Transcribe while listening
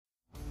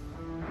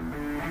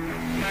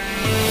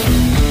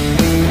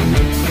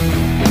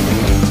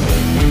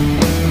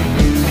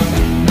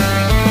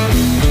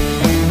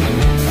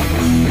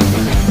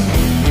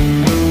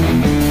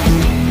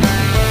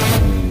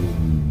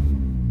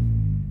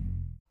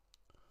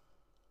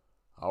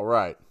All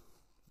right.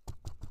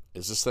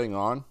 Is this thing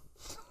on?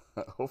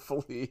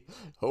 Hopefully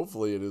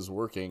it is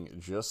working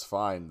just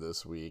fine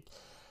this week.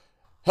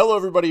 Hello,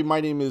 everybody.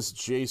 My name is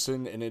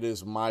Jason, and it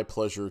is my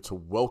pleasure to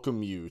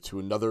welcome you to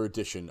another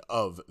edition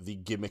of the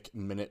Gimmick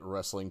Minute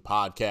Wrestling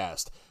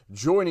Podcast.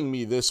 Joining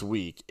me this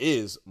week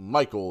is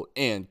Michael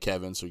and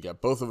Kevin, so we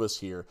got both of us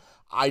here.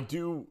 I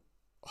do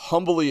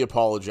humbly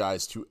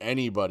apologize to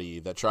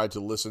anybody that tried to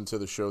listen to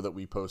the show that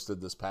we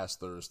posted this past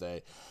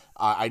Thursday.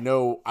 I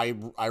know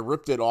I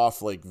ripped it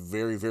off like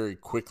very, very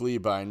quickly,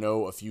 but I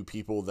know a few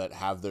people that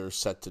have theirs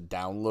set to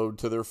download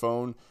to their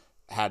phone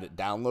had it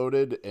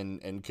downloaded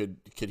and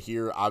could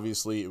hear.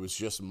 Obviously, it was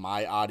just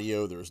my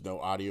audio. There was no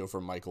audio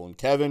from Michael and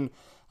Kevin.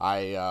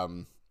 I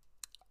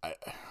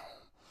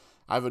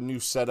have a new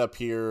setup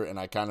here, and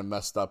I kind of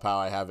messed up how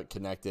I have it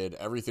connected.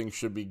 Everything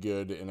should be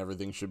good, and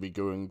everything should be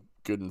going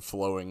good and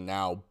flowing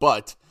now,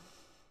 but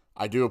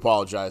I do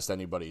apologize to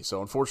anybody.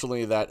 So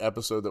unfortunately, that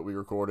episode that we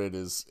recorded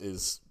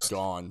is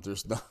gone.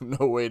 There's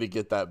no way to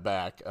get that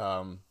back.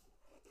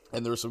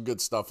 And there's some good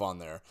stuff on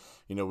there.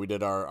 You know, we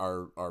did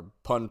our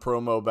pun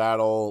promo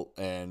battle,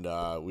 and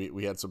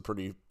we had some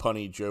pretty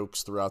punny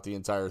jokes throughout the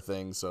entire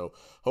thing. So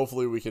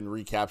hopefully we can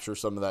recapture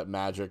some of that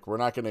magic. We're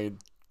not going to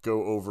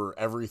go over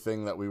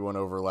everything that we went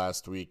over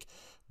last week,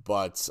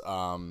 but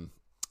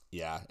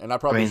yeah, and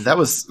that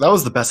was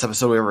the best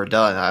episode we ever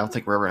done. I don't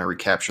think we're ever going to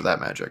recapture that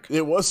magic.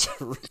 It was a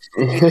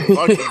really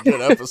fucking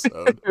good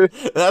episode.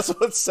 That's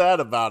what's sad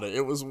about it.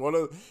 It was one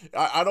of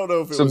I don't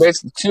know if it was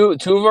basically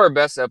two of our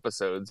best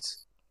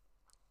episodes.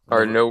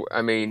 Or no,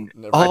 I mean,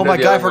 oh my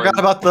god, I forgot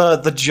about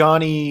the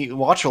Johnny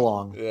watch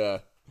along. Yeah,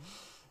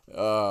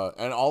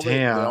 and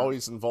they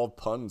always involve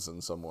puns in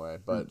some way.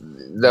 But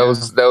that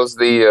was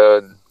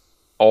the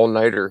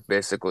all-nighter,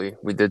 basically.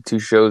 We did 2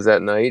 shows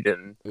that night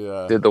and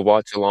did the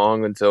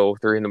watch-along until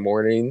 3 in the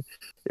morning.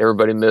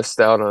 Everybody missed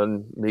out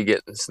on me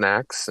getting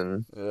snacks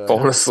and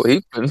falling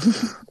asleep. And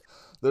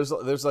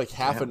There's like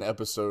half an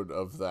episode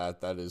of that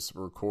is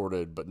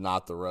recorded, but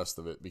not the rest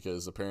of it,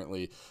 because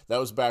apparently that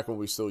was back when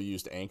we still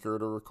used Anchor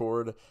to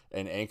record,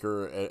 and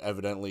Anchor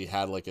evidently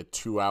had like a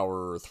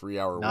 2-hour or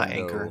 3-hour window. Not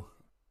Anchor.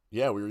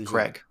 Yeah, we were using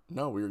Craig.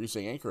 No, we were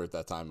using Anchor at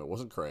that time. It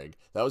wasn't Craig.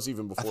 That was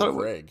even before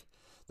Craig.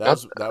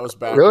 That was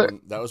back really?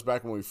 That was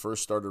back when we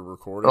first started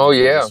recording. Oh,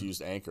 we yeah. just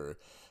used Anchor.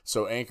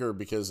 So Anchor,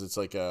 because it's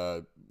like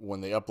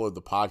when they upload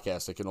the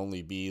podcast, it can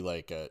only be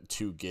like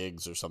 2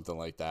 gigs or something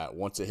like that.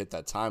 Once it hit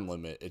that time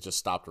limit, it just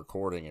stopped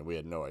recording, and we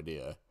had no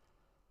idea.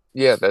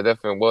 Yeah, that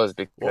definitely was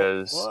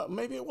because well,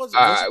 maybe it wasn't.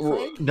 Was it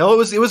Craig? No, it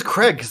was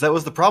Craig, because that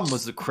was the problem,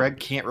 was that Craig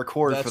can't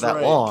record for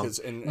that long.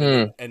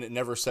 And it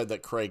never said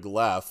that Craig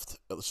left.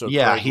 So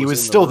yeah, Craig he was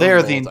in still the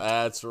there.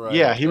 That's right.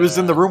 Yeah, he was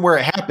in the room where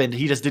it happened.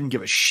 He just didn't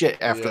give a shit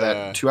after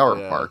that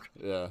 2-hour mark.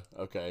 Yeah.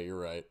 Okay, you're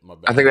right. My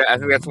bad. I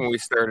think that's when we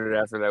started.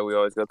 After that, we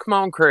always go, "Come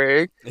on,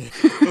 Craig."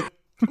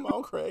 Come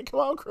on, Craig. Come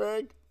on,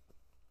 Craig.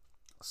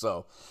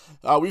 So,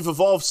 we've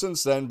evolved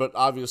since then, but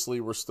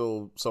obviously we're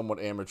still somewhat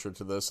amateur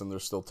to this, and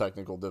there's still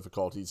technical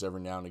difficulties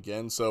every now and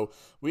again. So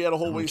we had a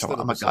whole wasted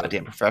episode. I'm a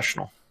goddamn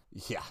professional.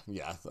 Yeah.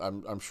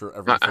 I'm sure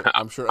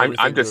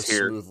everything goes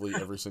smoothly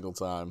every single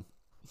time.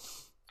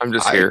 I'm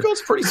just here. It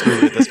goes pretty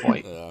smoothly at this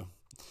point. Yeah.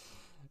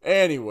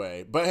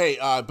 Anyway, but hey,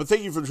 but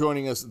thank you for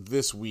joining us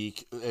this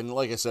week. And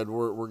like I said,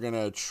 we're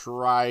gonna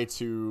try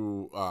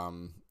to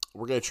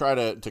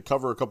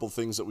cover a couple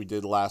things that we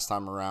did last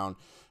time around.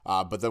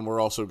 But then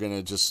we're also going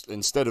to just,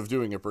 instead of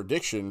doing a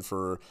prediction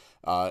for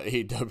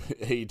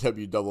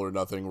AEW Double or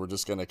Nothing, we're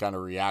just going to kind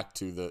of react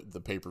to the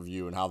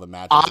pay-per-view and how the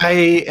match is. I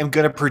am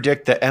going to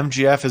predict that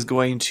MJF is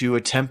going to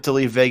attempt to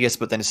leave Vegas,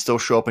 but then still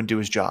show up and do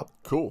his job.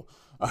 Cool.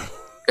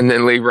 And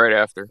then leave right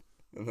after.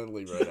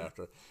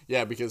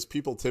 Yeah, because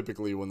people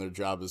typically, when their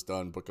job is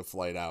done, book a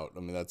flight out. I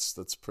mean,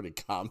 that's pretty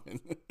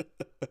common.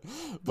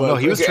 But no,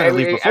 he was trying to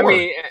leave before.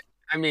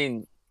 I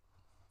mean,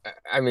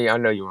 I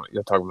know you'll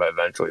talk about it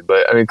eventually,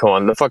 but I mean, come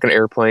on, the fucking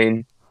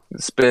airplane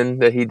spin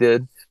that he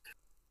did.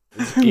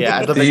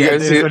 Yeah,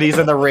 when he's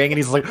in the ring and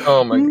he's like,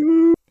 "Oh my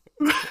god!"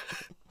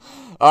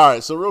 All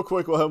right, so real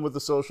quick, we'll head with the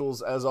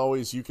socials. As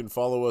always, you can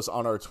follow us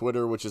on our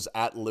Twitter, which is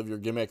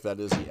 @LiveYourGimmick. That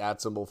is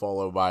the @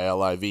 followed by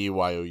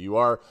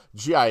LIVYOUR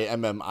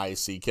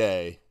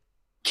GIMMICK.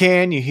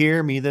 Can you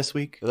hear me this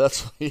week?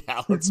 Let's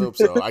hope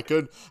so. I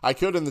could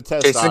in the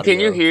test. Jason, audio. can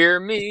you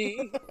hear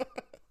me?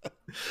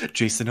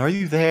 Jason, are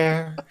you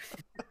there?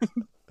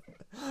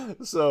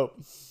 So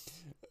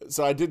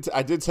I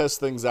did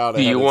test things out.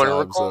 Do you want to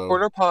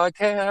record a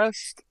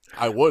podcast?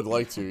 I would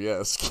like to.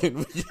 Yes. Can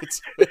we get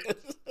to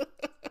it?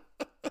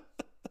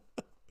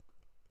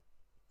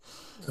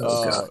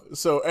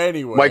 So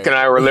anyway, Mike and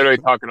I were literally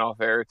talking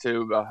off air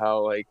too about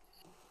how we're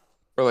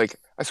like,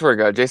 I swear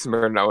to God, Jason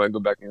Bear and I want to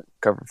go back and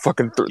cover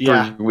fucking 3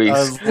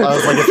 weeks. I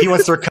was like, if he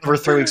wants to recover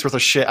 3 weeks worth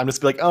of shit, I'm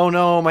just be like, oh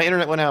no, my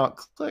internet went out.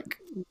 Click.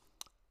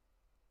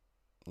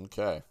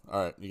 Okay.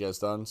 All right. You guys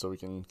done so we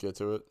can get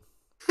to it?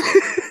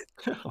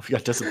 We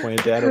got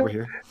disappointed dad over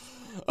here.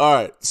 All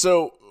right.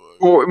 So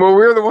Well,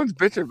 we're the ones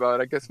bitching about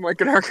it. I guess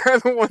Mike and Ark are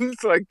the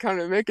ones like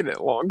kind of making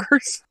it longer.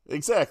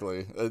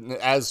 Exactly,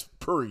 as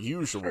per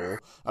usual.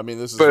 I mean,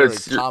 this is very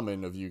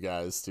common of you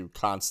guys to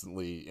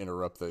constantly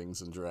interrupt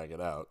things and drag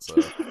it out.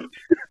 So,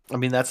 I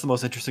mean, that's the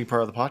most interesting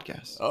part of the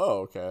podcast.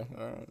 Oh, okay,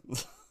 all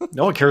right.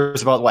 No one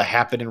cares about what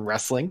happened in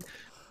wrestling.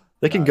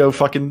 They can go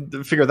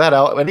fucking figure that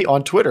out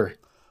on Twitter.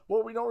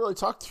 Well, we don't really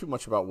talk too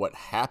much about what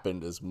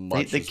happened as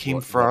much. They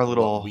came for our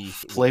little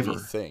flavor. We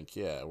think,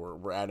 yeah,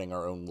 we're adding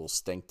our own little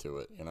stink to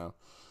it, you know.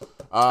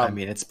 I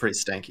mean, it's pretty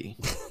stanky.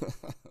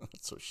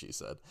 That's what she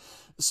said.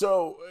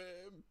 So,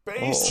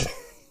 basically,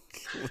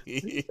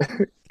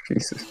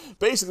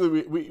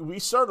 basically, we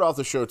started off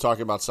the show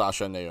talking about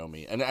Sasha and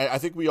Naomi, and I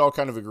think we all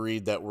kind of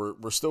agreed that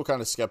we're still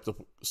kind of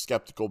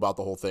skeptical about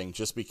the whole thing,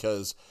 just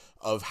because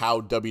of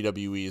how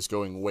WWE is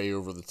going way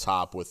over the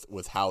top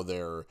with how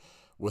they're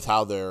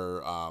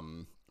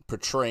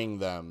portraying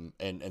them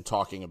and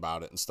talking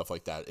about it and stuff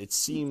like that. It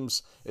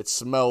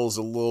smells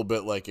a little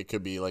bit like it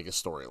could be like a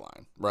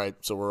storyline, right?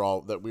 So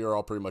we are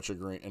all pretty much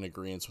in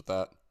agreement with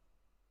that.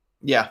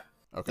 Yeah.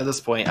 Okay. At this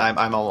point,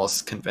 I'm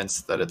almost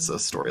convinced that it's a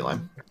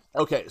storyline.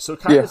 Okay, so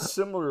kind of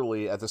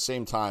similarly at the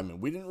same time,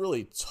 and we didn't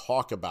really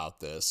talk about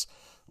this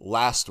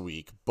last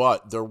week,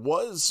 but there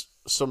was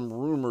some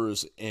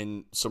rumors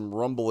and some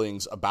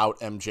rumblings about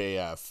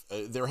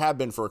MJF. There have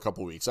been for a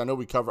couple weeks. I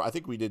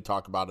think we did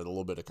talk about it a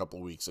little bit a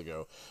couple weeks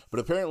ago, but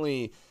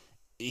apparently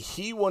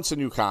he wants a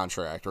new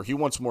contract, or he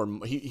wants more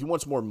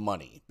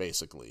money,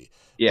 basically.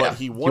 Yeah, but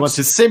he wants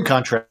his same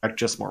contract,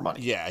 just more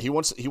money. Yeah, he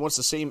wants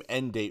the same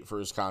end date for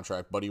his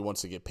contract, but he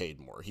wants to get paid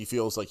more. He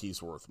feels like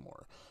he's worth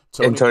more.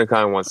 Tony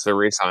Khan wants to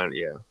re-sign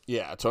it,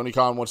 Yeah, Tony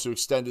Khan wants to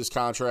extend his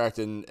contract,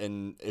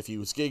 and if he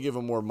was going to give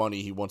him more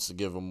money, he wants to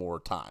give him more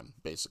time,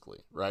 basically,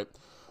 right?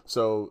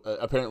 So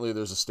apparently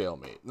there's a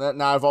stalemate.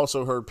 Now, I've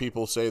also heard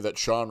people say that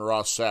Sean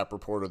Ross Sapp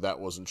reported that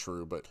wasn't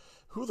true, but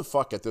who the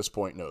fuck at this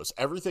point knows?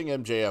 Everything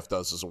MJF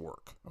does is a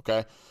work,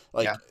 okay?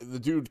 The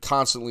dude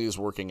constantly is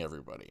working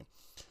everybody.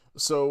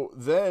 So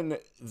then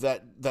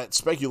that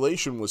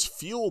speculation was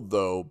fueled,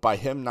 though, by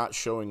him not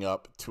showing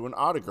up to an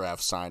autograph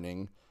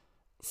signing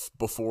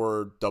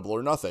before Double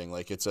or Nothing.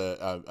 Like, it's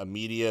a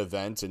media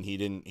event, and he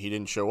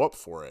didn't show up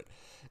for it.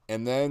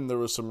 And then there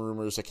was some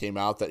rumors that came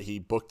out that he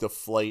booked a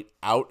flight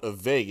out of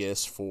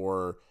Vegas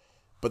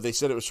but they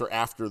said it was for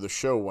after the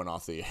show went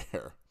off the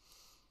air.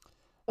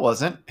 It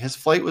wasn't. His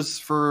flight was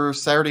for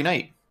Saturday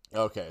night.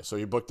 Okay, so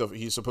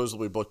he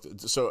supposedly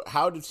booked. So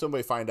how did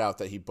somebody find out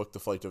that he booked the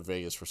flight to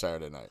Vegas for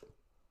Saturday night?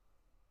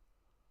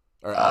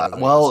 Or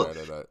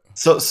Saturday night?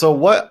 So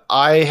what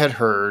I had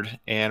heard,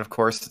 and of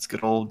course it's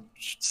good old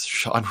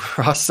Sean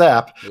Ross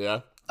Sapp.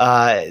 Yeah.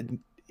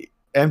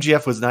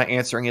 MJF was not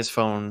answering his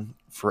phone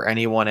for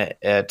anyone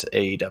at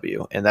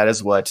AEW, and that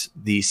is what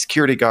the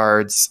security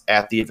guards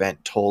at the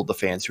event told the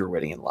fans who were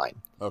waiting in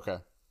line. Okay.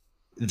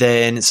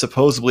 Then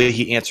supposedly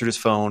he answered his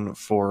phone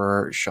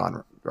for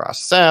Sean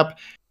Ross Sapp,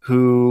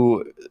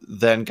 who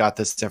then got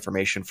this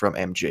information from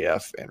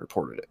MJF and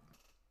reported it.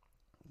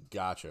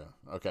 Gotcha.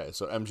 Okay,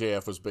 so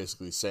MJF was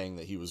basically saying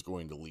that he was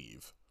going to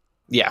leave.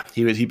 Yeah,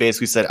 he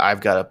basically said, I've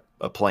got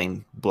a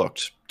plane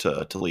booked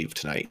to leave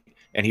tonight.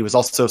 And he was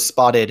also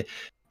spotted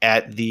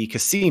at the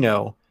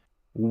casino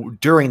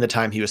during the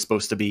time he was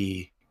supposed to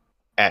be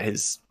at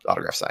his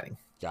autograph signing.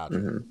 Gotcha.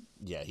 Mm-hmm.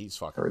 Yeah, he's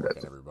fucking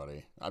working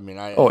everybody. I mean,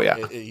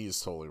 he's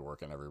totally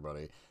working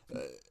everybody.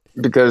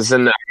 Because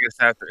then I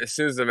guess as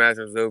soon as the match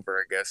was over,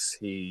 I guess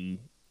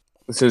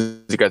as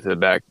soon as he got to the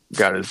back,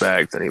 got his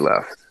bags, and he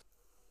left.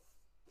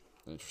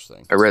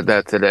 Interesting. I read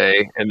that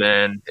today, and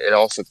then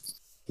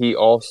he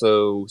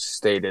also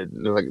stated,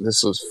 like,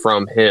 this was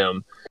from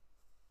him,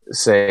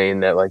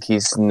 saying that like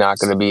he's not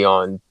going to be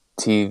on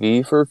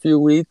TV for a few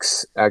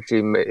weeks.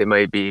 Actually, it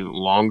might be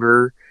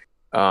longer.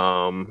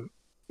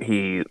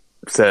 He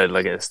said,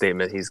 like, in a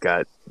statement, he's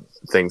got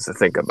things to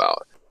think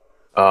about.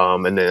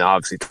 And then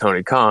obviously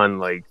Tony Khan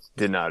like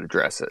did not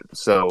address it.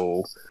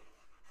 So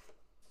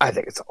I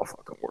think it's all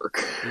fucking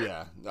work.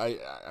 Yeah,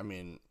 I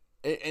mean,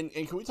 and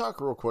can we talk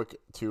real quick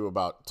too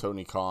about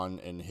Tony Khan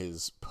and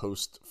his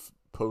post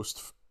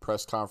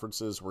press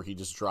conferences where he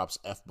just drops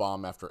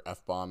F-bomb after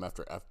F-bomb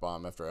after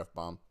F-bomb after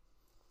F-bomb?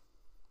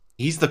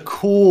 He's the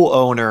cool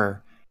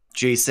owner,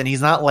 Jason.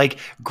 He's not like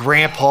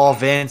Grandpa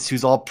Vince,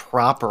 who's all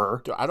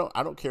proper. Dude, I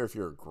don't care if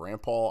you're a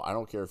grandpa. I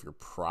don't care if you're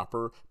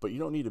proper, but you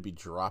don't need to be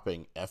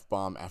dropping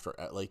F-bomb after,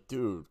 like,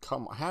 dude,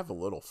 come have a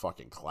little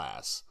fucking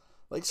class.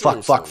 Like,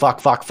 seriously.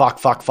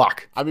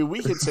 Fuck. I mean,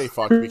 we can say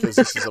fuck because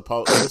this is a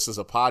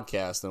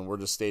podcast and we're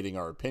just stating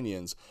our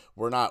opinions.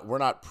 We're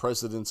not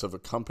presidents of a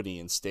company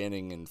and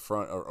standing in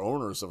front, or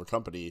owners of a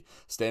company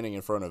standing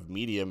in front of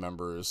media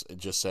members and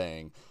just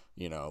saying,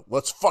 you know,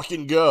 let's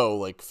fucking go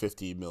like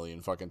 50 million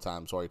fucking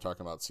times while you're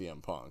talking about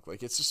CM Punk.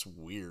 Like, it's just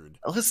weird.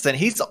 Listen,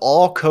 he's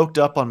all coked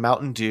up on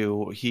Mountain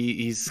Dew.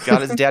 He's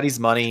got his daddy's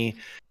money,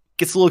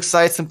 gets a little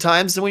excited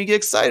sometimes, and when you get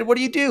excited, what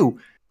do? You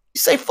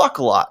say fuck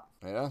a lot.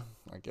 Yeah,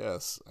 I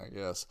guess.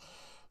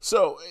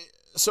 So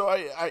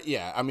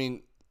I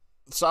mean,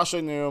 Sasha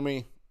and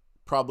Naomi,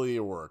 probably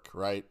a work,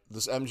 right?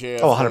 This MJF,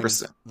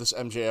 100%. This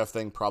MJF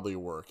thing probably a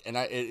work, and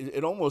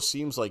it almost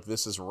seems like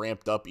this is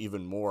ramped up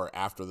even more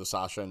after the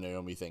Sasha and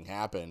Naomi thing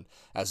happened,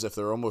 as if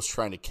they're almost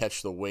trying to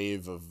catch the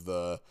wave of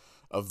the.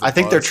 I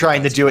think they're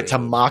trying to do it to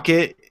mock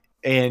it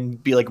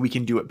and be like, we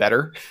can do it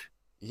better.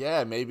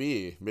 Yeah,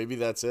 maybe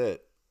that's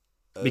it.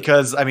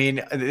 Because I mean,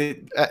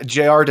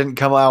 JR didn't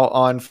come out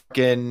on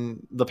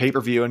fucking the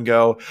pay-per-view and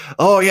go,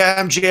 "Oh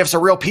yeah, MJF's a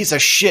real piece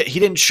of shit. He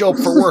didn't show up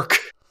for work."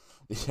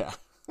 Yeah.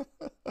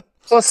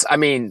 Plus, I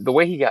mean, the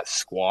way he got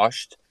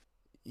squashed.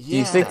 Yeah. Do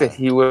you think that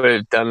he would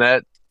have done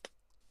that?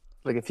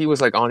 Like, if he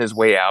was like on his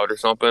way out or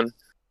something,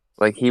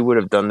 like he would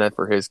have done that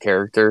for his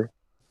character.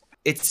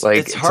 It's like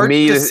it's hard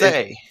to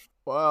say.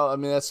 Well, I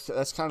mean,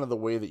 that's kind of the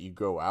way that you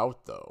go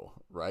out, though,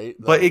 right?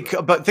 But think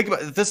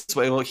about it this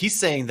way. Well, he's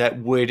saying that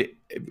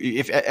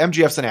if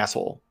MJF's an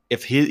asshole,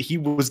 if he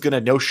was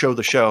gonna no show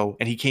the show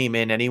and he came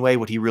in anyway,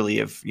 would he really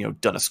have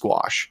done a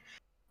squash?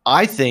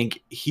 I think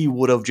he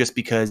would have, just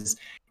because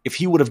if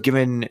he would have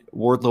given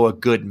Wardlow a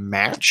good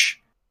match,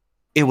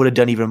 it would have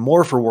done even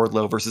more for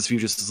Wardlow versus if you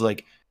just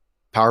like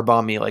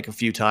powerbomb me like a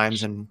few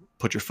times and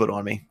put your foot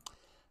on me.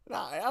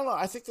 I don't know.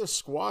 I think the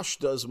squash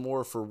does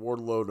more for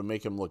Wardlow to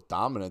make him look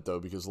dominant, though,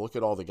 because look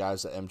at all the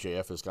guys that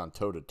MJF has gone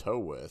toe-to-toe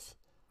with.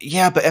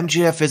 Yeah, but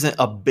MJF isn't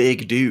a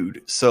big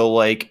dude. So,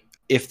 like,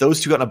 if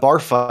those two got in a bar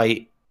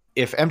fight,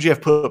 if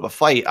MJF put up a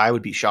fight, I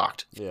would be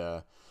shocked.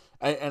 Yeah.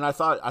 And I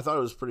thought it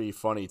was pretty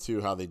funny,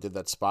 too, how they did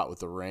that spot with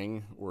the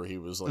ring where he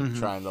was, like,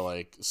 trying to,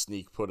 like,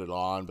 sneak put it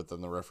on, but then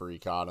the referee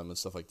caught him and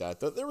stuff like that.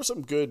 There were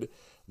some good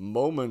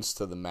moments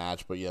to the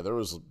match, but, yeah, there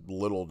was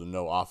little to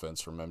no offense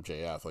from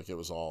MJF. Like, it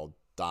was all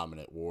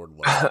dominant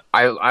Wardlow.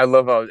 I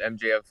love how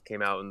MJF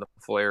came out in the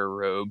Flair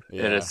robe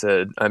and it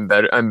said, I'm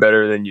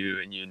better than you,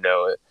 and you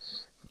know it.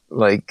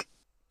 Like,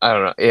 I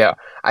don't know. Yeah.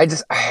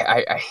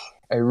 I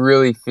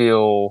really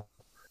feel.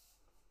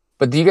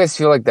 But do you guys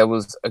feel like that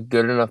was a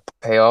good enough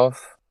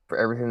payoff for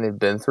everything they've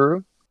been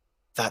through?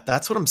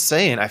 That's what I'm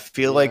saying. I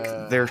feel like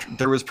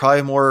there was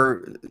probably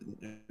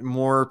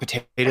more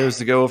potatoes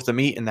to go with the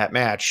meat in that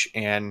match,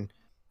 and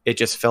it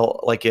just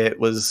felt like it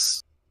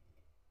was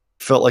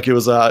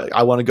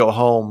I want to go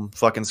home,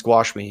 fucking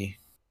squash me.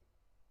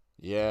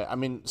 Yeah, I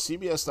mean,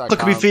 CBS.com...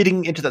 Look, we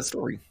feeding into that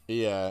story.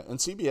 Yeah, and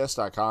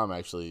CBS.com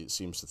actually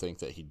seems to think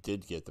that he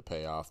did get the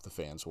payoff the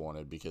fans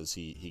wanted because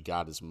he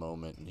got his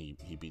moment and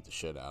he beat the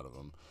shit out of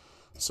him.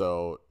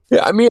 So...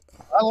 Yeah, I mean,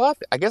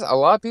 I guess a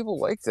lot of people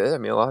liked it. I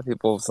mean, a lot of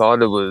people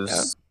thought it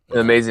was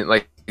amazing.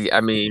 Like,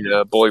 I mean,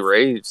 Bully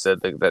Ray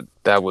said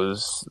that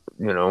was,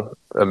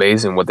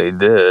 amazing what they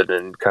did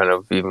and kind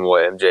of even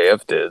what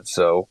MJF did,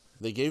 so...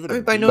 They gave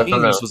it by no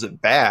means was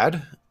it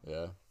bad.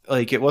 Yeah.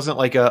 Like, it wasn't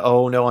like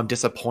oh no, I'm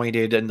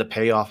disappointed in the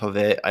payoff of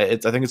it. I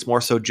think it's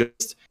more so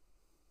just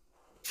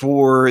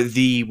for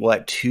the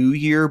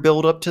 2-year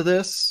build up to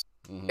this.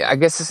 Yeah, I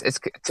guess it's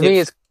to me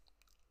it's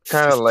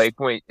kind of like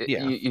when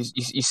you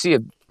see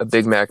a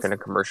Big Mac in a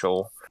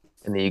commercial,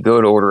 and then you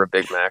go to order a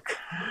Big Mac,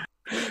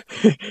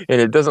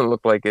 and it doesn't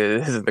look like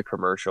it is in the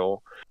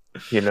commercial.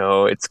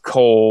 It's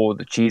cold,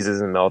 the cheese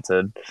isn't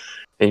melted,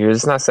 and you're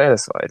just not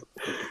satisfied.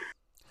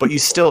 But you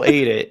still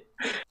ate it,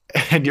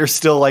 and you're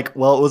still like,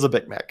 well, it was a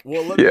Big Mac.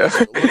 Well, let me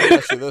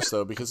ask you this,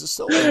 though, because it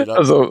still ended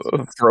up... That was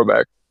a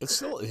throwback. It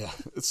still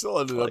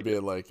ended up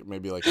being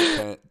maybe a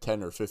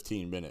 10 or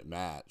 15-minute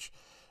match.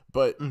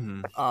 But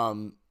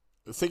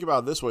think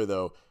about it this way,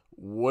 though.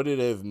 Would it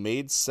have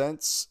made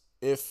sense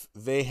if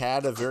they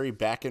had a very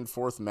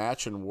back-and-forth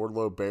match and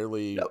Wardlow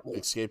barely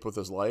escaped with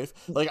his life?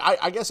 Like,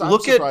 I guess I'm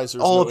surprised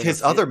there's all of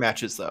his other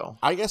matches, though.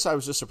 I guess I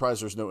was just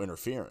surprised there's no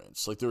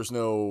interference. Like, there's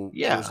no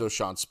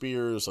Shawn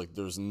Spears. Like,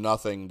 there's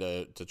nothing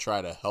to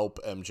try to help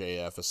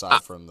MJF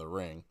aside from the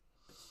ring.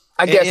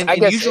 I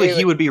guess usually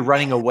he would be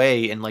running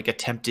away and, like,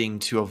 attempting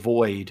to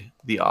avoid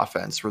the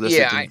offense, where this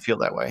it didn't feel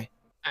that way.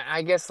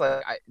 I guess,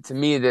 to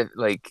me, that,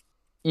 like...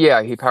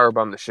 Yeah, he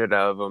powerbombed the shit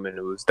out of him, and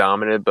it was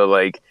dominant.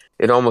 But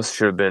it almost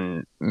should have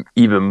been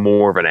even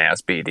more of an ass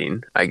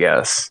beating, I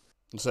guess.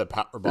 Instead of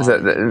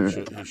powerbombing,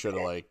 he should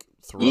have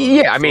thrown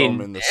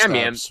him in the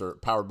steps or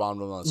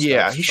powerbombed him on the steps.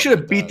 Yeah, he should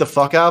have beat the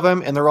fuck out of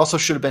him, and there also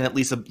should have been at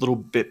least a little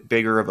bit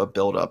bigger of a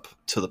build up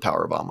to the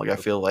powerbomb. Like, I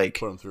feel like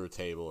put him through a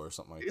table or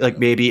something like that. Like,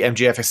 maybe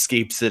MJF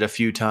escapes it a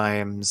few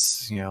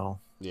times,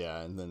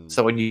 Yeah, and then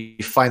so when you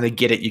finally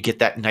get it, you get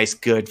that nice,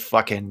 good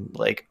fucking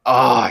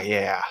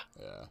yeah.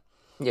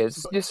 Yeah,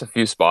 it's just a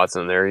few spots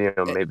in there,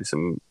 maybe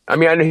some... I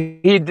mean, I know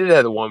he did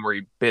have the one where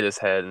he bit his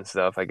head and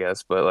stuff, I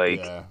guess, but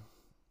Yeah.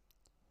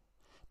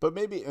 But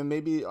maybe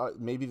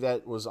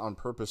that was on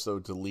purpose, though,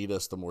 to lead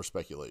us to more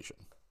speculation.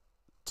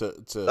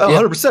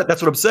 100%.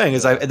 That's what I'm saying,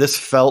 is this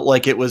felt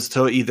like it was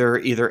to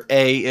either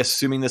A,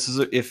 assuming this is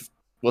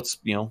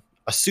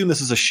assume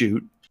this is a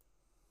shoot,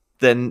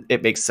 then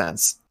it makes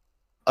sense.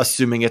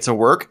 Assuming it's a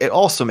work, it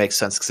also makes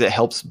sense, because it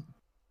helps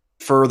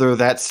further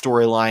that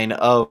storyline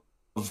of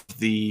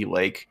the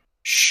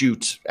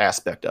shoot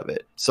aspect of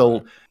it.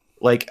 So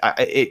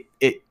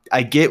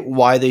I get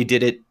why they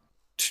did it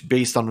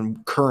based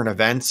on current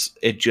events.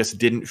 It just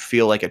didn't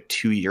feel like a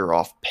 2-year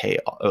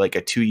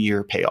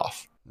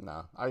payoff.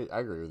 No, I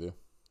agree with you.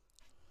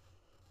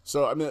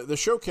 So, I mean, the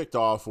show kicked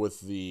off with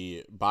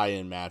the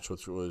buy-in match,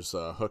 which was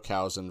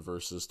Hookhausen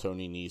versus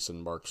Tony Nese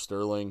and Mark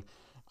Sterling.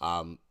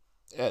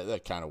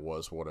 That kind of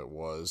was what it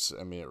was.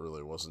 I mean, it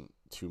really wasn't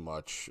too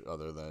much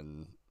other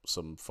than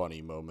some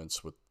funny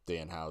moments with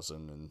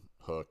Danhausen and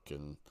Hook.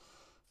 And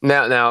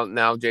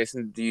now,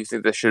 Jason, do you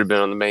think this should have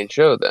been on the main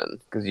show then?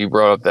 Because you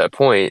brought up that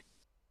point.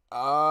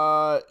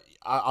 I'll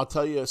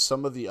tell you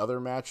some of the other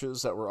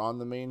matches that were on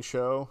the main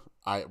show.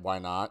 Why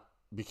not?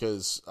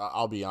 Because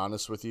I'll be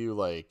honest with you,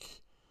 like.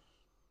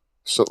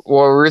 So,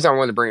 well, the reason I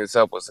wanted to bring this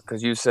up was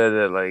because you said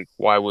that, like,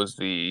 why was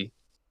the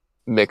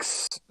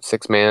mixed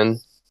 6-man?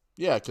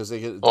 Yeah, because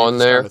they on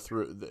there. Kind of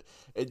threw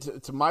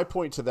to my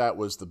point to that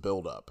was the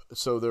build up.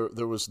 So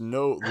there was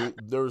no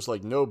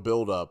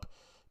build up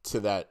to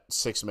that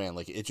 6-man.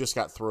 Like it just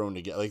got thrown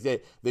together.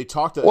 Like they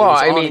talked. Well,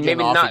 I mean, again,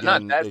 maybe not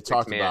that they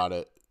talked about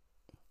it.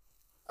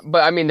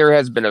 But I mean, there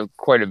has been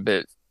quite a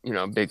bit,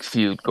 big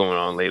feud going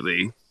on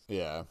lately.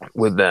 Yeah,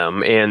 with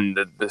them and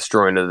the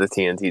destroying of the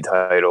TNT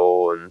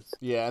title and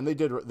and they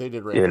did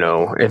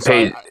and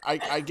so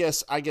I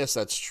guess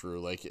that's true.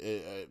 Like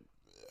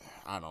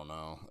I don't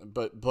know,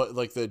 but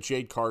like the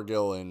Jade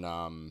Cargill and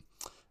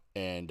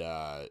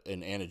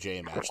Anna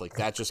Jay match, like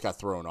that just got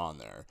thrown on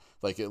there.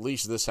 Like at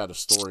least this had a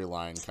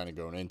storyline kind of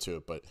going into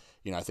it, but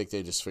I think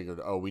they just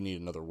figured, oh, we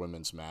need another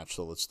women's match,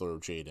 so let's throw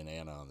Jade and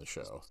Anna on the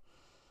show.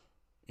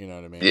 You know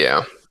what I mean?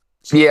 Yeah,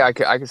 so, yeah,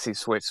 I could see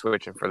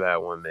switching for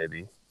that one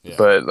maybe. Yeah.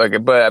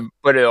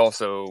 But it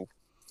also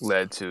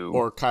led to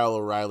or Kyle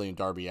O'Reilly and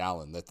Darby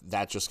Allin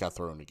that just got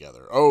thrown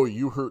together. Oh,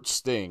 you hurt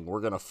Sting, we're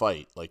gonna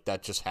fight. Like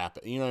that just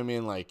happened. You know what I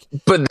mean? Like,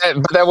 but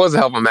that was a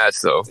hell of a match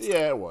though.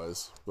 Yeah, it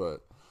was. But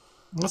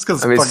that's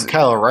because fucking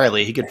Kyle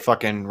O'Reilly, he could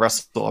fucking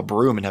wrestle a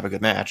broom and have a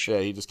good match. Yeah,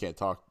 he just can't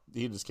talk.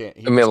 He just can't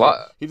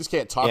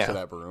talk to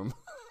that broom.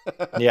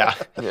 Yeah.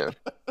 Him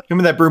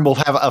and that broom will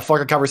have a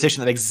fucking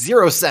conversation that makes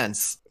zero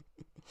sense.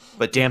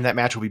 But damn, that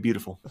match will be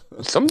beautiful.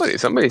 Somebody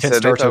said they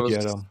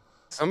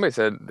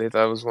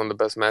thought it was one of the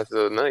best matches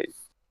of the night.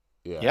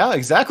 Yeah,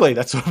 exactly.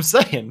 That's what I'm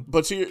saying.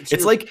 But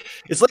it's like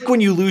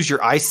when you lose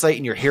your eyesight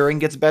and your hearing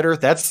gets better.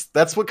 That's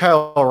what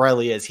Kyle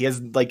O'Reilly is. He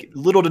has like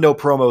little to no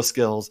promo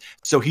skills,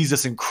 so he's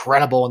just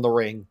incredible in the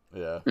ring.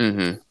 Yeah.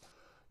 Mm-hmm.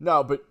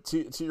 No, but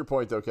to your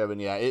point though, Kevin,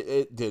 yeah,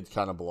 it did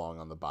kind of belong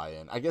on the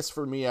buy-in. I guess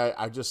for me,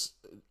 I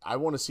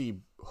want to see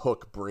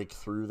Hook break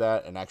through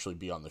that and actually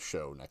be on the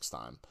show next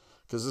time.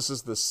 Because this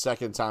is the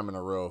second time in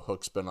a row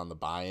Hook's been on the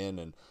buy-in,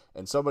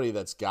 and somebody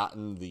that's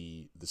gotten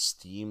the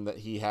steam that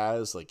he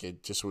has, like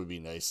it just would be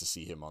nice to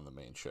see him on the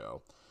main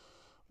show.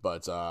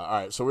 But all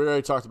right, so we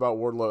already talked about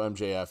Wardlow,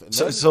 MJF, and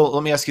so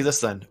let me ask you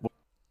this then.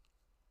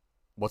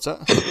 What's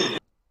that?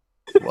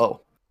 Whoa,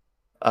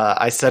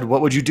 I said,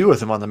 what would you do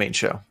with him on the main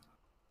show?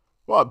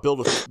 Well,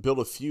 build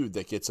a feud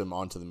that gets him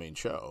onto the main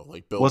show.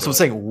 Like build. Well, that's what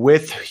I'm saying.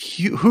 With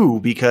who?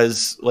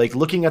 Because like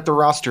looking at the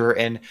roster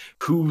and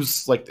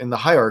who's like in the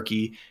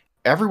hierarchy.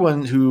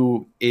 Everyone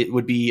who it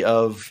would be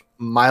of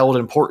mild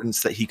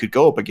importance that he could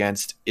go up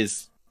against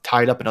is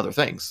tied up in other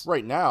things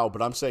right now.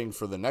 But I'm saying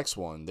for the next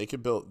one, they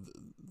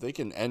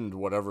can end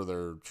whatever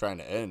they're trying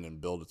to end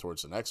and build it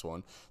towards the next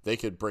one. They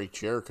could break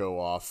Jericho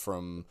off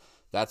from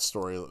that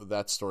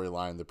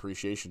storyline, the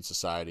Appreciation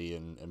Society,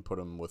 and put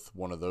him with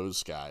one of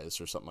those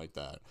guys or something like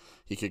that.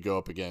 He could go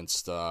up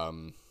against.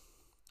 Oh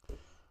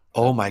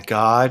my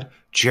God,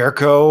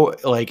 Jericho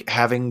like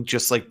having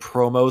just like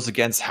promos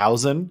against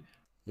Hausen.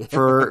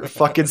 For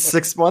fucking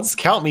 6 months,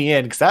 count me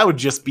in, because that would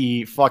just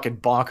be fucking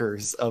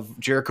bonkers. Of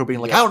Jericho being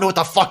like, I don't know what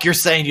the fuck you're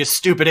saying, you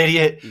stupid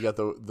idiot. You got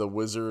the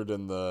Wizard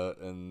and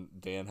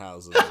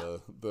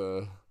Danhausen,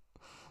 the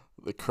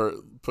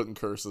putting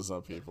curses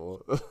on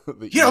people.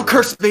 You don't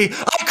curse me,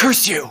 I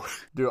curse you,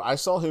 dude. I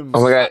saw him.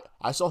 Oh my God.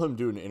 I saw him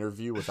do an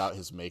interview without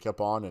his makeup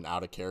on and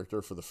out of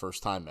character for the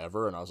first time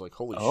ever, and I was like,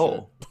 holy shit.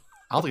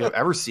 I don't think I've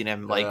ever seen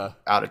him like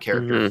out of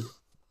character.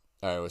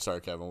 Mm-hmm. All right, sorry,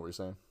 Kevin. What were you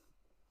saying?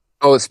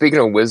 Oh, speaking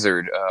of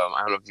Wizard,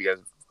 I don't know if you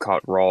guys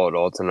caught Raw at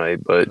all tonight,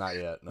 but not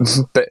yet.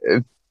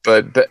 No.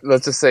 but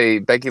let's just say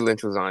Becky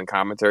Lynch was on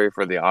commentary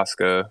for the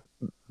Asuka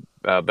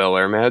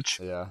Belair match.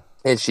 Yeah,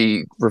 and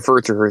she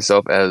referred to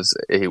herself as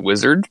a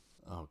wizard.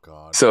 Oh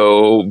God!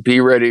 So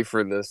be ready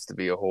for this to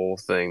be a whole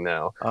thing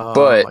now. Oh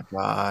my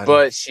God!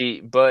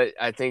 But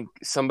I think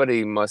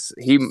somebody must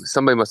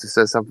have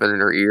said something in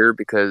her ear,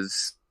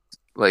 because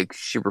like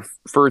she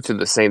referred to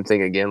the same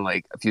thing again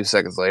like a few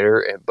seconds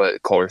later,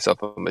 but called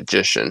herself a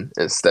magician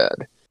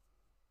instead.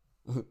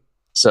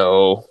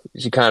 So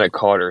she kind of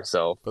caught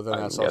herself. But then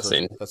that's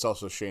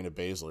also Shayna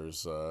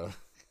Baszler's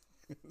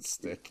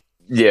stick.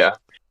 Yeah.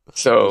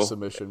 So the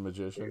submission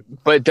magician.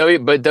 But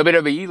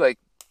WWE like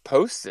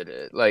posted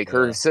it, like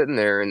her sitting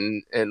there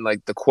and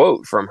like the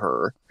quote from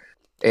her,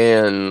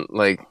 and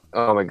like,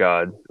 oh my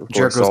God,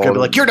 Jericho's gonna be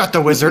like, "You're not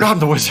the wizard, I'm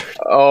the wizard."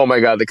 Oh my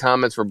God, the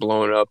comments were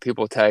blowing up.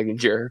 People tagging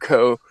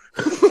Jericho.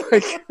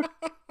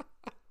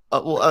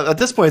 At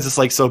this point, it's just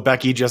like, so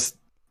Becky just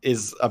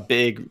is a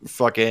big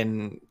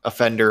fucking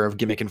offender of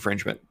gimmick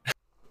infringement.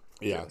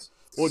 Yeah.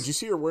 Well, did you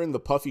see her wearing the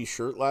puffy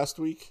shirt last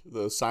week?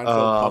 The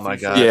Seinfeld puffy my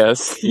shirt? God.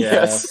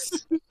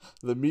 Yes.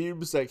 The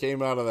memes that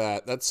came out of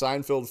that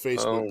Seinfeld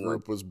Facebook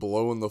group was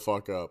blowing the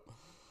fuck up.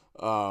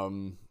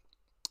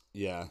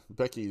 Yeah,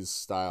 Becky's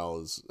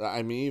style is,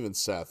 I mean, even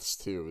Seth's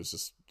too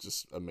is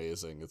just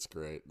amazing. It's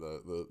great.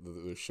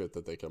 The shit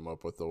that they come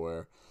up with to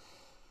wear.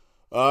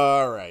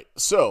 All right.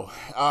 So,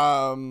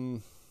 I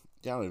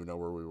don't even know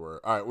where we were.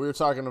 All right, we were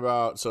talking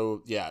about,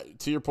 so yeah,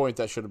 to your point,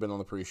 that should have been on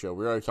the pre-show.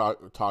 We already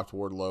talked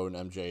Wardlow and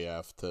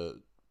MJF to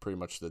pretty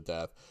much the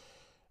death.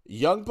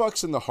 Young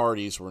Bucks and the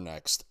Hardys were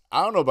next.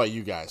 I don't know about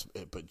you guys,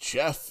 but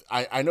Jeff,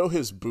 I know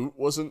his boot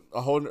wasn't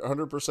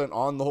 100%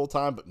 on the whole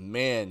time, but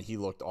man, he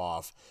looked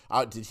off.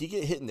 Did he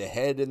get hit in the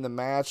head in the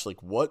match?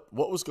 Like, what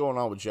was going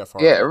on with Jeff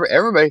Hardy? Yeah,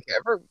 everybody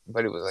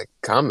was like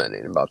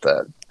commenting about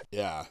that.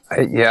 Yeah.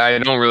 I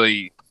don't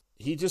really.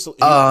 He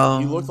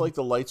looked like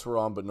the lights were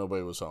on, but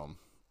nobody was home.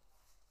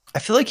 I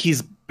feel like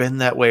he's been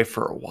that way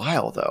for a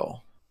while,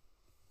 though.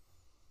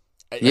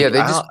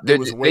 It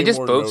was way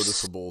more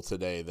noticeable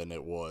today than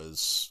it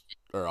was,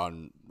 or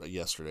on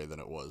yesterday than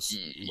it was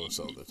most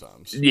other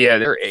times. Yeah,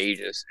 their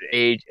age is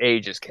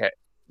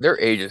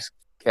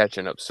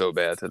catching up so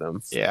bad to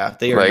them. Yeah,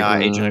 they are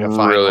not aging like a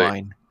fine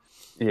wine.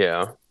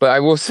 Yeah, but I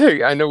will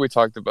say, I know we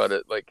talked about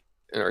it like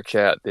in our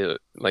chat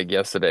like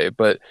yesterday,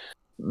 but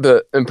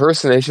the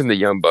impersonation the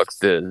Young Bucks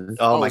did.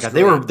 Oh my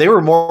God, they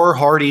were more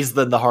Hardys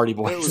than the Hardy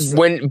Boys.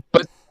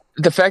 But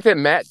the fact that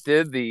Matt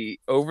did the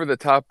over the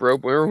top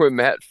rope, remember when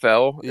Matt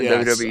fell in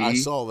WWE? I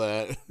saw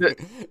that.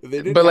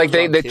 But like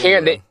they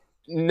can't.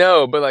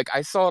 No, but like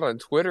I saw it on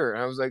Twitter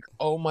and I was like,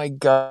 oh my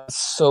God,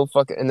 so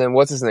fucking. And then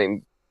what's his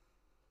name?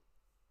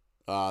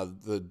 He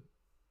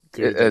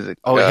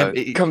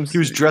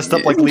was dressed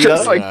up like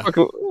Lita.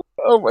 Fucking,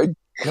 oh my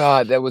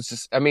God, that was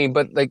just. I mean,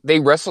 but like they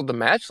wrestled the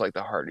match like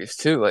the Hardys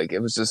too. Like it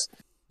was just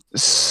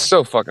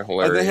so fucking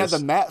hilarious. And they had the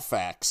Matt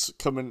facts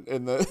coming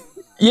in the.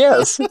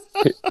 Yes,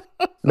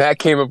 Matt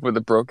came up with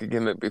a broken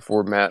gimmick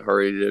before Matt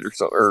Hardy did or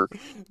something.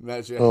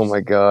 Oh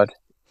my God.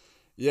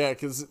 Yeah,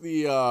 because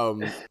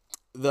the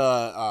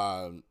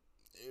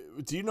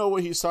do you know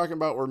what he's talking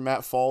about? Where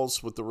Matt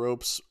falls with the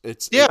ropes?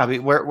 I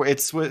mean, where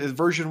it's with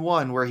version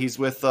 1 where he's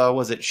with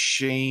was it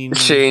Shane?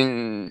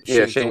 Shane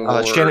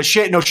Moore.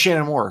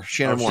 Shannon Moore.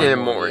 Shannon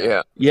Moore.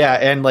 Yeah. Yeah,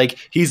 and like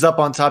he's up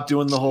on top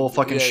doing the whole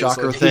fucking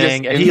shocker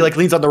thing, and he like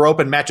leans on the rope,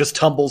 and Matt just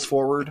tumbles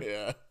forward.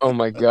 Yeah. Oh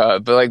my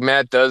God! But like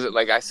Matt does it.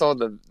 Like I saw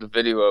the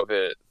video of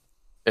it,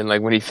 and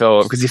like when he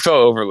fell, because he fell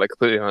over like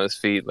completely on his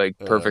feet, like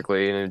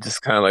perfectly, and it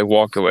just kind of like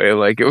walked away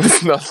like it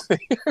was nothing.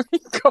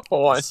 Go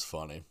on. It's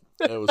funny.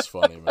 It was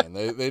funny, man.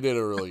 They did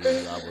a really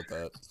good job with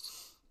that.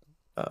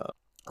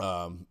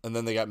 And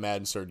then they got mad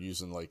and started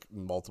using like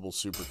multiple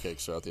super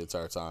kicks throughout the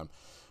entire time.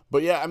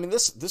 But yeah, I mean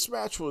this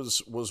match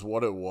was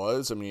what it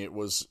was. I mean it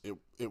was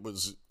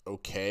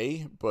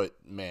okay, but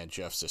man,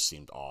 Jeff just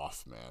seemed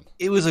off, man.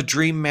 It was a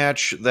dream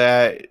match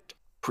that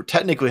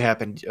technically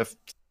happened a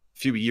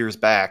few years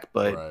back,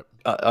 but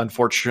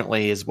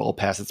unfortunately is well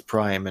past its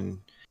prime, and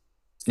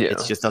it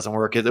just doesn't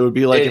work. It would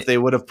be like if they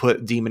would have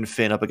put Demon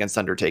Finn up against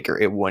Undertaker,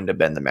 it wouldn't have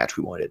been the match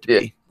we wanted it to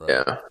be. Right.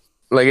 Yeah.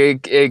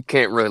 Like, it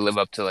can't really live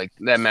up to, like,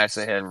 that match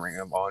they had in Ring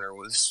of Honor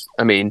was...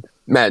 I mean,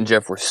 Matt and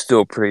Jeff were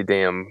still pretty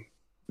damn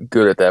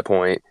good at that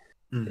point.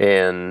 Mm-hmm.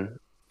 And,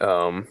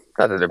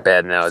 not that they're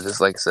bad now, just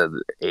like I said,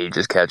 age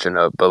is catching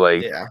up, but,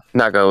 like,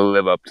 not going to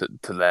live up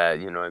to that,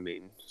 you know what I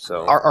mean?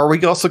 So, are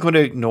we also going to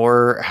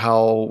ignore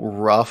how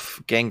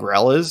rough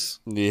Gangrel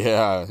is?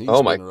 Yeah.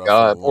 Oh my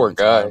God, poor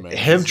guy.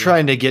 Him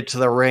trying to get to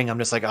the ring, I'm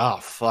just like, oh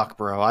fuck,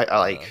 bro.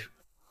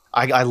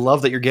 I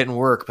love that you're getting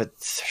work, but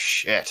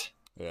shit.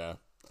 Yeah.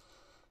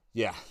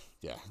 Yeah.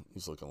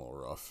 He's looking a little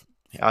rough.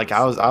 Yeah, like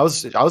I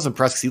was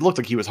impressed because he looked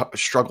like he was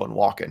struggling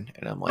walking,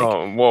 and I'm like,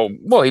 oh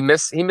well, he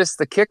missed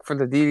the kick for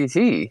the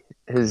DDT.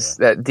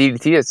 That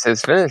DDT is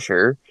his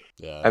finisher.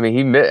 Yeah. I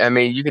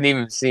mean you can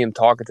even see him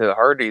talking to the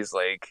Hardys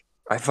like,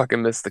 I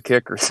fucking missed the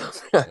kick or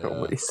something. I don't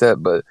know what he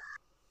said, but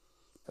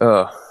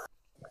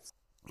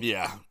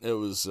yeah, it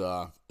was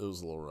a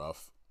little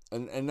rough,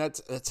 and that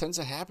tends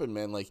to happen,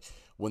 man. Like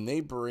when they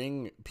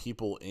bring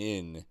people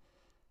in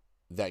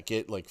that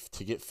get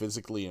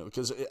physically,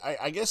 because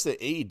I guess the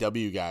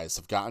AEW guys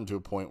have gotten to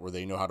a point where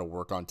they know how to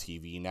work on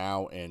TV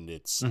now, and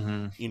it's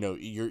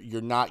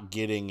you're not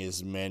getting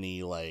as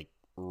many like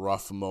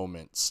rough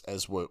moments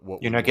as what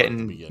you're not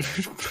getting.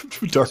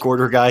 Dark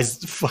Order guys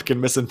fucking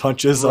missing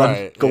punches on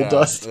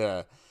Goldust.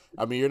 Yeah,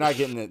 I mean you're not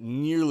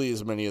getting nearly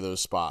as many of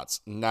those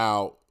spots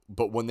now.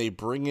 But when they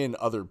bring in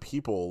other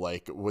people,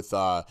 like with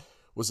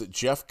was it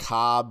Jeff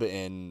Cobb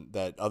and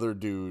that other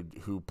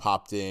dude who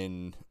popped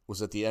in?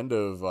 Was at the end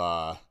of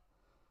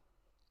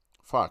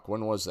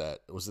when was that?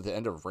 Was it the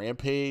end of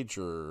Rampage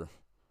or?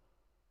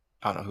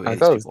 I don't know who. I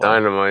thought it was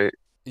Dynamite.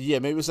 Yeah,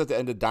 maybe it was at the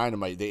end of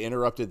Dynamite. They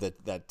interrupted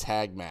that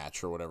tag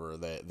match or whatever.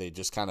 They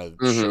just kind of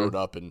showed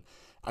up, and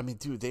I mean,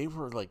 dude, they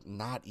were like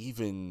not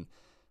even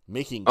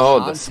making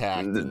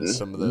contact in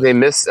some of the. They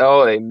missed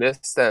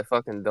that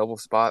fucking double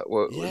spot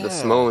with the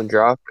Samoan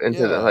drop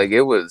into the, like,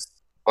 it was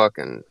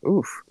fucking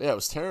oof. Yeah, it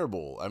was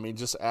terrible. I mean,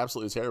 just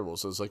absolutely terrible.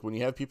 So it's like when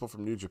you have people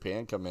from New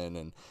Japan come in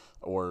and,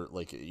 or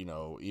like, you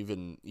know,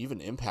 even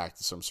Impact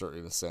to some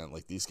certain extent,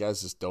 like these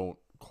guys just don't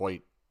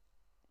quite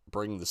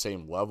bring the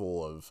same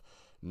level of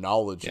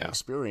knowledge and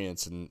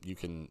experience, and you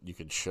can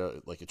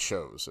show, like, it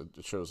shows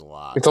a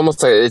lot. It's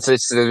almost like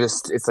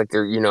it's like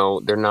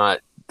they're not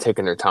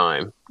taking their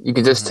time. You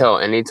can just tell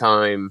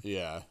anytime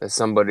that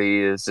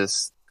somebody is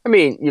just, I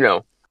mean, you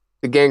know,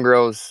 the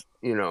Gangrel's,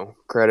 you know,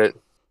 credit.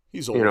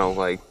 He's old. You know,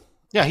 like,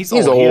 he's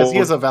old. He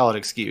has a valid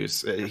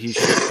excuse. He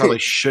probably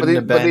shouldn't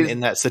have been in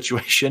that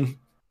situation.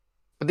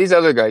 But these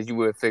other guys, you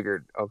would have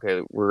figured,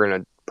 okay, we're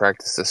gonna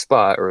practice the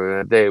spot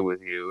or a day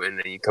with you, and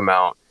then you come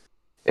out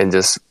and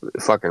just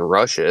fucking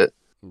rush it.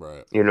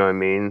 Right. You know what I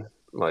mean?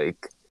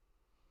 Like,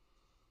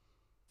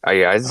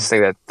 I just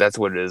think that's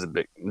what it is, a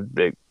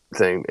big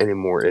thing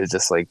anymore. It's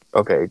just like,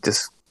 okay,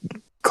 just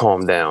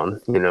calm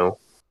down, you know?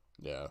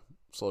 Yeah,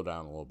 slow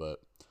down a little bit.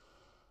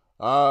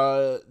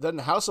 Then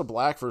House of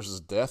Black versus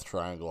Death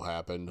Triangle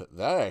happened.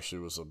 That actually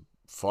was a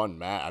fun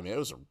match. I mean, it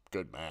was a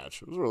good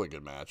match. It was a really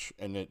good match.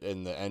 And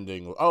in the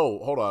ending,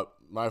 oh, hold up,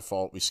 my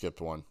fault. We skipped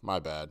one. My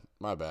bad.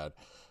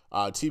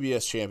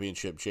 TBS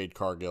Championship, Jade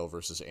Cargill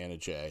versus Anna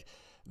Jay.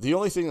 The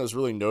only thing that was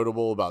really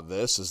notable about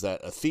this is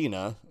that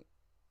Athena,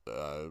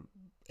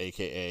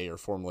 aka or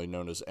formerly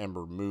known as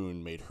Ember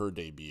Moon, made her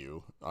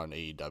debut on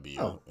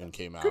AEW and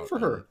came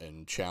out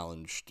and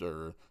challenged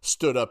or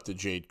stood up to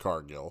Jade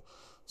Cargill.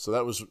 So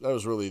that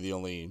was really the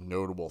only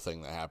notable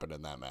thing that happened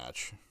in that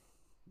match.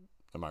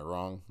 Am I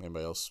wrong?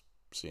 Anybody else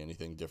see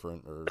anything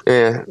different? Or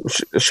yeah,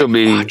 she'll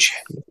be.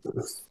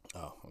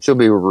 Oh, okay. She'll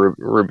be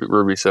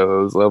Ruby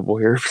Soho's level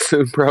here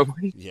soon,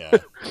 probably. Yeah.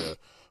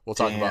 We'll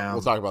talk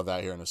about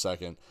that here in a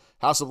second.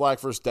 House of Black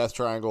versus Death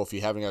Triangle. If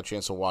you haven't got a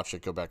chance to watch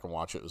it, go back and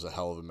watch it. It was a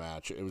hell of a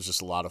match. It was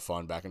just a lot of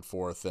fun back and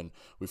forth, and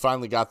we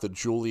finally got the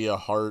Julia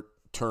Hart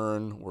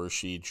turn where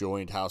she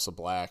joined House of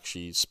Black.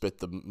 She spit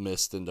the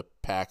mist into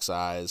Pac's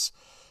eyes,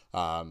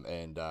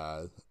 and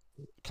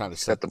kind of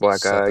set the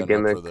black eye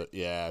gimmick.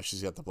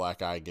 She's got the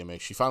black eye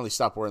gimmick. She finally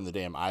stopped wearing the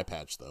damn eye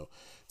patch, though.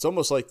 It's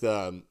almost like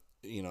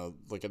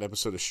like an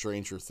episode of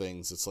Stranger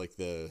Things. It's like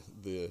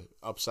the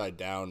upside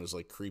down is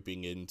like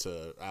creeping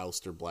into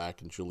Aleister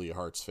Black and Julia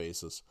Hart's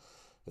faces.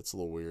 It's a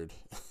little weird.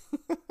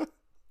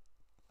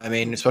 I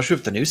mean, especially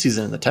with the new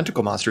season and the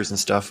tentacle monsters and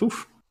stuff.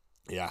 Oof.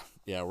 Yeah,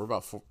 we're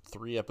about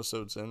 3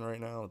 episodes in right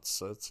now. It's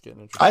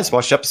getting interesting. I just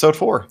watched episode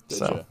 4. Did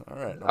you? All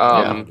right.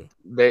 I don't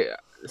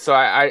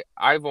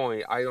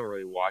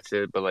really watch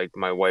it, but like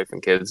my wife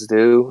and kids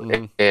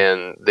do,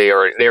 and they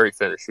already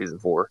finished season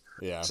 4.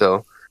 Yeah.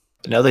 So.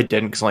 No, they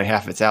didn't, because only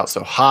half it's out.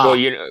 So ha. Well,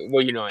 you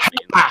know what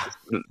I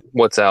mean.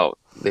 What's out?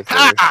 They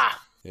finished.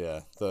 Yeah.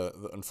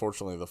 The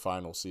unfortunately the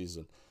final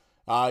season.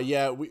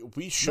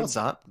 We should. No, it's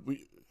not.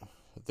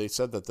 They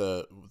said that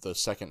the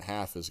second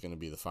half is going to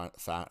be the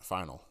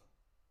final.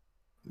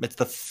 It's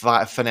the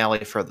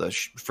finale for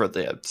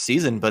the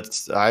season,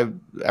 but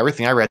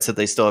everything I read said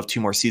they still have 2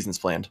 more seasons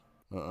planned.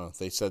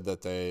 They said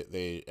that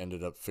they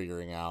ended up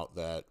figuring out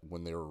that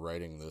when they were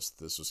writing this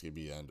was going to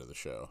be the end of the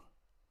show.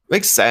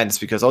 Makes sense,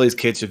 because all these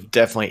kids have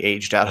definitely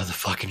aged out of the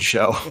fucking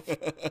show.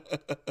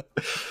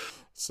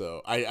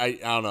 So I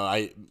don't know.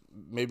 I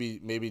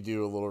maybe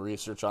do a little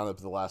research on it.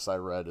 But the last I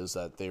read is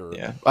that they were.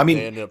 Yeah, I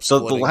mean, so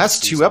the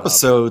last 2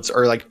 episodes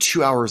are like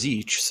 2 hours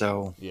each.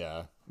 So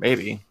yeah,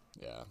 maybe.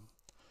 Yeah,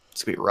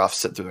 it's gonna be rough.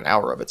 Sit through an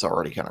hour of it's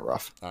already kind of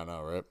rough. I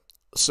know, right?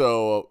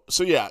 So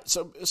yeah.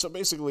 So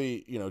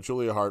basically,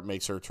 Julia Hart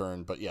makes her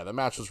turn. But yeah, the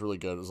match was really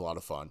good. It was a lot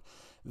of fun.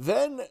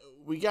 Then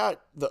we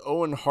got the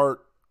Owen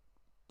Hart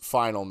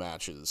final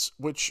matches,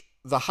 which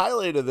the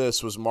highlight of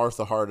this was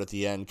Martha Hart at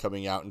the end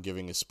coming out and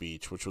giving a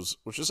speech, which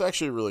was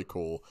actually really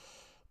cool,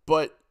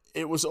 but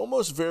it was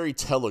almost very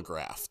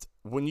telegraphed.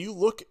 When you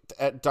look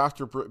at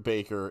Dr. Britt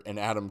Baker and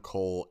Adam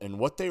Cole and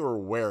what they were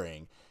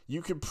wearing,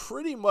 you could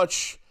pretty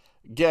much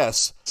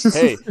guess,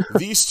 hey,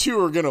 these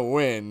two are gonna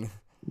win.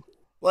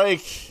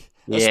 Like,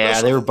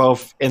 yeah, they were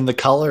both in the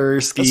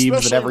color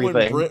schemes and everything.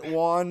 When Britt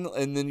won,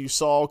 and then you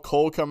saw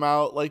Cole come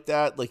out like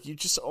that, like you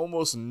just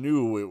almost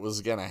knew it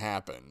was gonna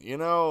happen. It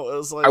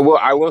was like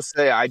I will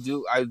say I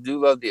do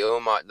love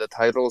the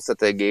titles that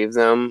they gave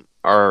them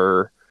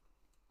are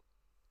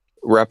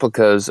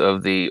replicas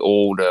of the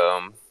old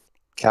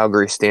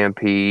Calgary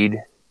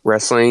Stampede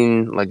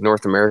Wrestling, like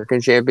North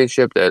American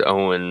Championship that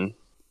Owen,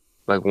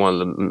 like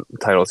one of the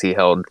titles he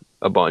held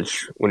a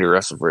bunch when he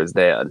wrestled for his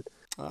dad.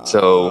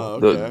 So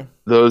okay.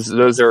 those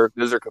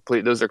are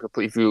complete. Those are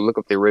complete. If you look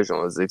up the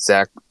original, it's the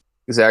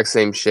exact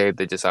same shape.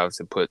 They just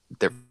obviously put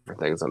different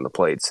things on the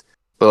plates.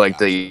 But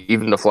like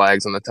even the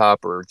flags on the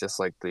top are just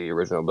like the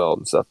original belt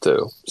and stuff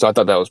too. So I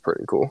thought that was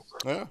pretty cool.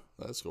 Yeah,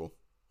 that's cool.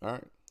 All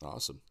right,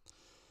 awesome.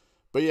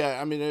 But yeah,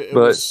 I mean, it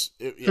was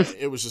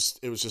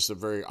just a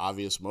very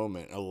obvious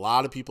moment. A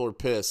lot of people are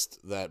pissed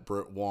that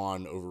Britt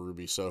won over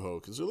Ruby Soho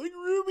because they're like,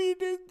 Ruby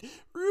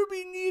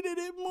needed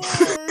it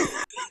more.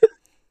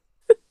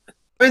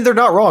 I mean, they're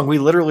not wrong. We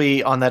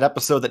literally, on that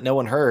episode that no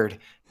one heard,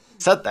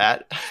 said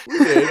that. We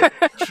did.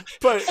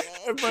 But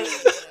I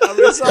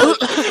mean,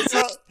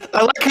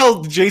 I like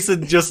how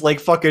Jason just like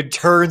fucking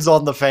turns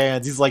on the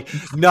fans. He's like,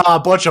 "Nah, a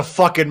bunch of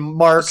fucking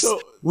marks. So,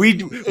 we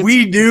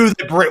knew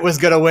that Britt was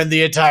gonna win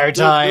the entire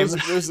time."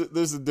 There's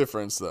a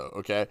difference though.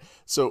 Okay,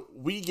 so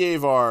we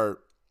gave our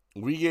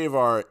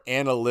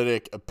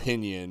analytic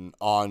opinion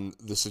on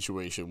the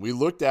situation. We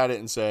looked at it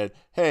and said,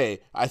 "Hey,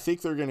 I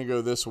think they're gonna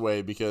go this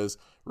way because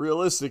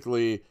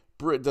realistically,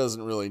 Britt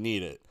doesn't really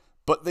need it."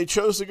 But they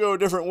chose to go a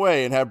different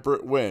way and have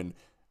Britt win.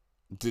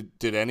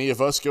 Did any of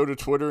us go to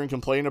Twitter and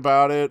complain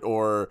about it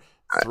or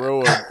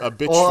throw a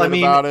bitch fit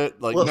about it?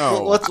 Like,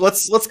 no.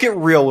 Let's get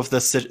real with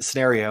this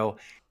scenario.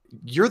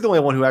 You're the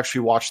only one who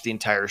actually watched the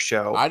entire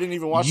show. I didn't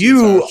even watch the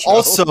entire show. You You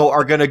also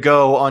are going to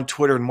go on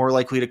Twitter and more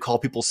likely to call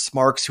people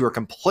smarks who are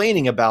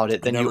complaining about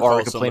it than you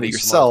are complaining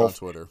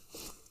yourself. On Twitter.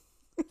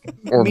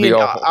 Or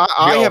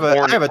I have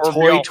a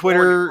toy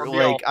Twitter.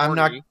 Like, I'm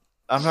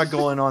not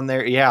going on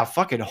there. Yeah,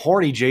 fucking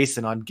horny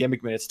Jason on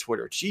Gimmick Minutes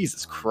Twitter.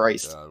 Jesus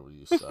Christ. God, will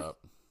you stop?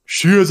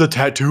 She has a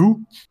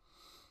tattoo?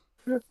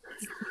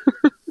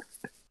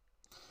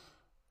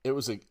 It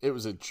was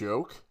a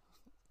joke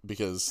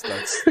because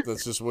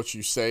that's just what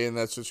you say in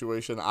that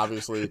situation.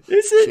 Obviously,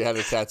 she had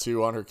a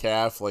tattoo on her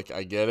calf. Like,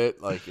 I get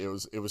it. Like, it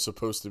was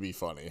supposed to be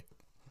funny.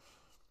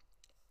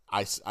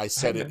 I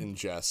said it in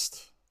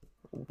jest.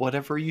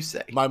 Whatever you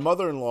say. My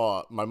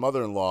mother-in-law,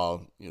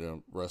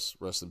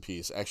 rest in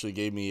peace, actually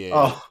gave me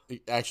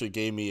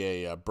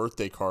a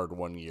birthday card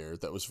one year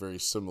that was very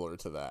similar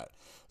to that.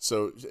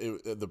 So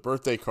the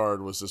birthday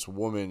card was this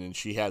woman, and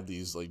she had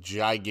these like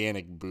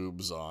gigantic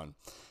boobs on,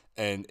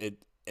 and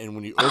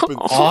when you open,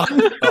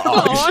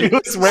 she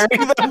was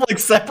wearing them like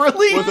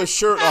separately with a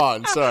shirt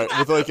on. Sorry,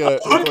 with like a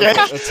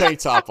tank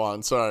top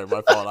on. Sorry,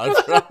 my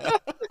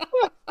fault.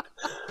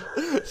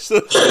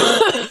 So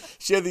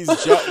she had these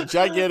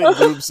gigantic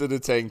boobs in a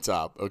tank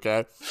top,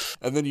 okay?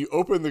 And then you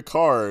open the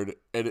card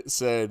and it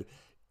said,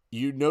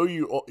 "You know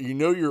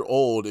you're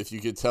old if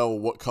you could tell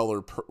what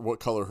color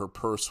her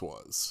purse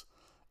was."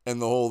 And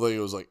the whole thing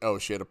was like, oh,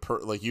 she had a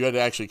purse. Like, you had to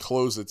actually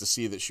close it to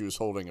see that she was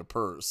holding a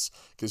purse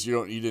because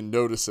you didn't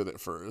notice it at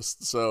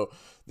first. So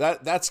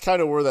that's kind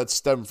of where that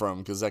stemmed from,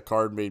 because that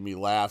card made me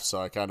laugh.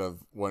 So I kind of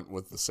went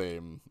with the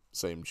same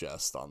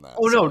jest on that.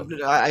 Oh, so.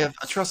 No,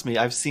 trust me,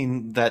 I've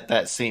seen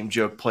that same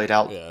joke played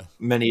out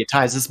many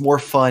times. It's more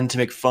fun to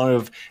make fun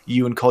of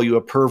you and call you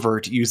a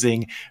pervert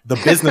using the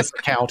business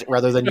account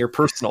rather than your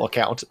personal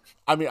account.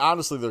 I mean,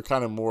 honestly, they're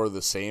kind of more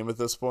the same at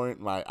this point.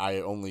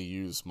 I only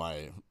use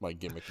my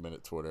Gimmick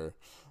Minute Twitter,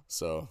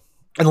 so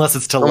unless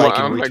it's to like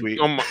and retweet.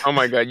 Oh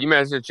my god! You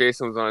imagine if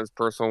Jason was on his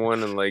personal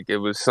one and like it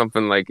was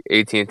something like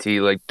AT&T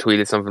like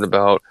tweeted something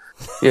about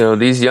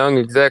these young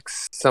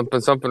execs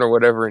something or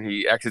whatever, and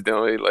he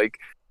accidentally like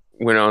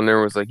went on there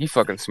and was like, "You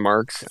fucking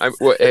smarks."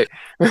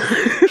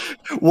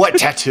 What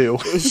tattoo?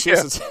 She's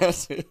a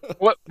tattoo.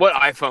 What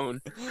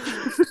iPhone?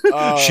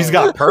 She's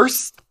got a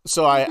purse.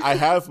 So I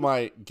have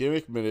my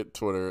Gimmick Minute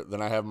Twitter,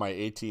 then I have my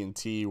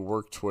AT&T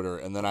work Twitter,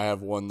 and then I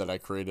have one that I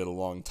created a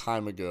long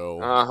time ago.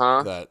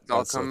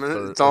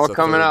 It's all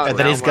coming out. And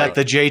then he's got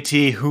the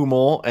JT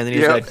Hummel, and then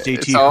he's got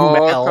JT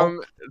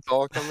Hummel. It's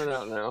all coming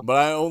out now. But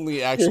I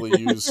only actually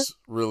use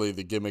really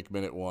the Gimmick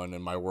Minute one,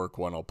 and my work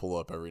one I'll pull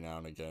up every now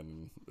and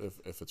again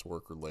if it's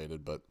work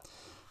related. But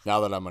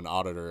now that I'm an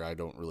auditor, I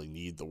don't really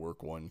need the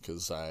work one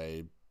because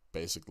I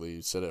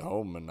basically sit at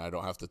home and I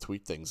don't have to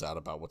tweet things out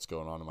about what's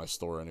going on in my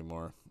store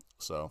anymore.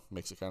 So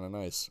makes it kind of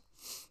nice.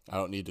 I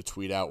don't need to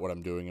tweet out what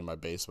I'm doing in my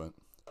basement.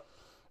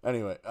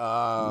 Anyway,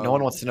 no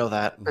one wants to know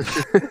that.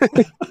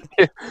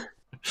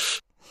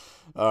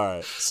 All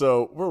right,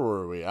 so where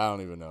were we? I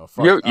don't even know.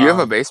 You have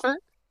a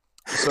basement?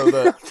 So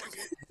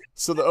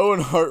the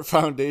Owen Hart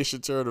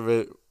Foundation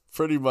tournament,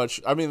 pretty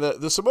much. I mean,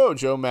 the Samoa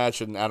Joe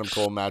match and Adam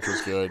Cole match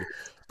was good.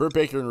 Britt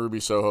Baker and Ruby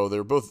Soho, they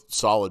were both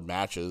solid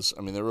matches.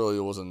 I mean, there really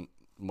wasn't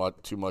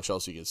too much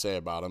else you could say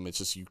about them. It's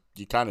just you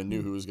kind of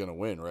knew who was going to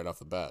win right off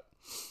the bat.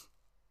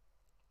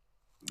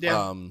 Yeah.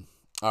 All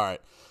right.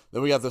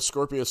 Then we got the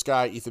Scorpio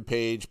Sky, Ethan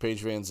Page,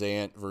 Paige Van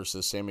Zant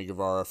versus Sammy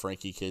Guevara,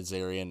 Frankie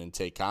Kazarian, and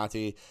Tay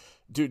Conti.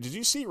 Dude, did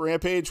you see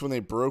Rampage when they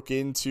broke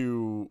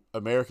into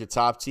America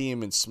Top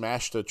Team and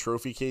smashed a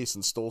trophy case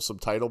and stole some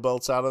title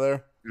belts out of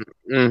there?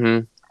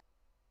 Mm-hmm.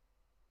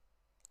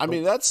 I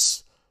mean,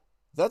 that's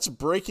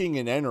breaking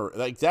and entering.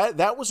 Like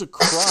that was a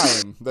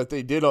crime that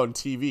they did on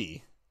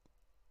TV.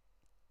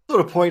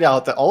 To point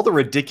out that all the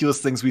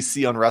ridiculous things we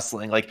see on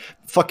wrestling, like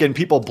fucking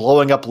people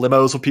blowing up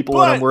limos with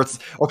people in them,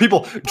 or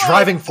people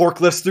driving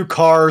forklifts through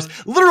cars,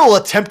 literal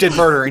attempted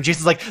murder, and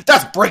Jason's like,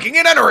 "That's breaking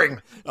and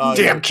entering."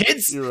 Damn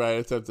kids! You're right,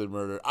 attempted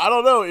murder. I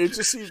don't know. It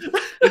just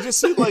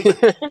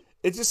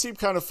seemed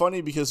kind of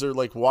funny because they're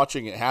like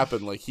watching it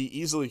happen. Like he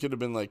easily could have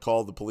been like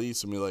called the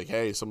police and be like,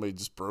 "Hey, somebody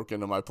just broke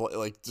into my place."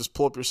 Like just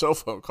pull up your cell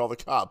phone, call the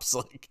cops.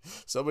 Like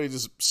somebody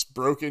just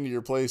broke into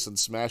your place and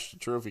smashed a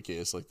trophy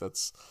case. Like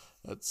that's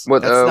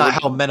not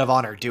how Men of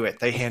Honor do it.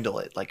 They handle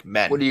it like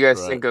men. What do you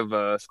guys think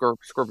of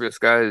Scorpio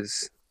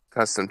Sky's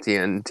custom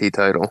TNT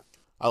title?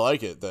 I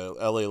like it. The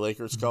LA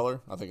Lakers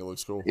color. I think it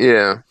looks cool.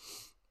 Yeah.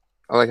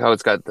 I like how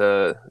it's got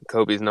the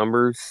Kobe's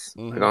numbers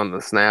like on the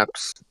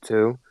snaps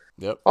too.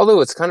 Yep.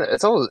 Although it's kind of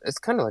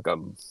like a,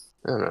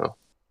 I don't know.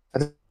 I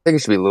think it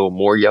should be a little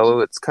more yellow.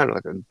 It's kind of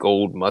like a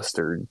gold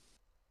mustard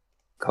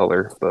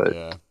color, but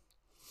yeah.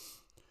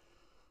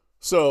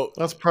 So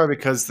that's probably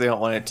because they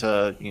don't want it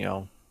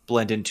to,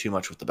 blend in too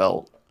much with the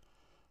belt.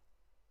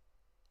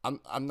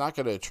 I'm not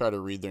gonna try to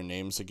read their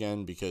names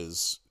again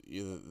because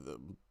either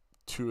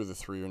two of the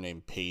three are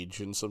named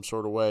Page in some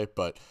sort of way,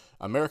 but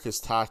America's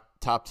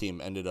top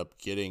team ended up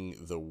getting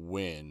the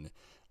win.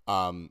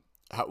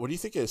 What do you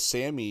think of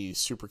Sammy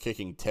super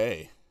kicking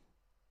Tay?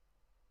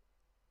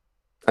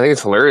 I think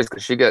it's hilarious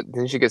because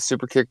didn't she get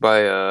super kicked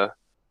by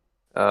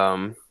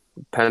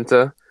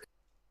Penta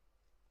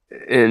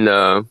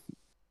in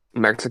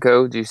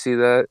Mexico? Do you see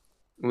that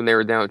when they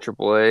were down at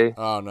AAA?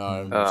 Oh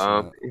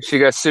no, she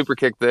got super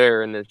kicked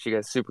there, and then she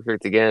got super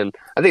kicked again.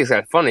 I think it's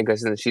kind of funny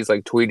because then she's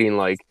like tweeting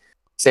like,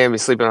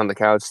 "Sammy's sleeping on the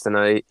couch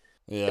tonight,"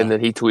 and then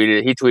he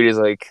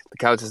tweeted like, "The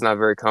couch is not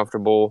very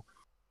comfortable,"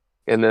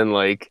 and then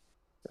like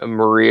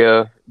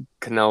Maria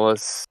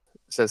Kanellis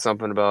says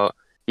something about,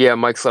 "Yeah,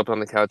 Mike slept on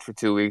the couch for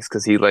 2 weeks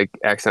because he like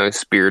accidentally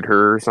speared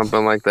her or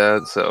something like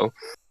that." So,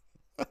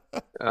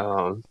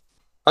 I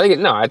think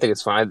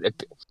it's fine.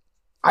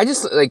 I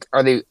just like,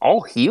 are they all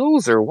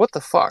heels or what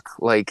the fuck?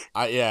 Like,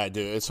 yeah,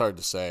 dude, it's hard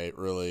to say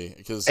really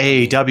because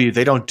AEW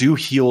they don't do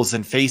heels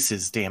and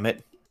faces. Damn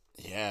it.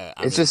 Yeah,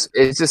 it's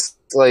just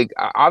like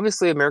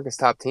obviously America's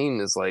top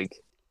team is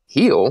like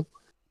heel,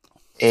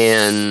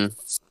 and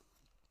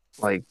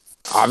like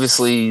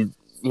obviously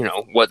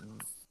what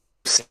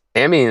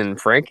Sammy and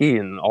Frankie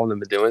and all of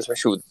them are doing,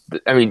 especially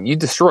with, I mean, you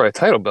destroy a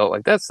title belt,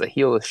 like that's the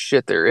heelest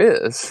shit there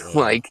is. Yeah.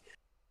 Like,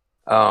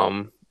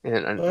 and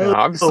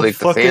obviously like,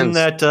 fucking the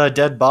fans, that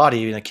dead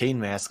body in a cane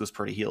mask was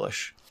pretty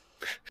heelish.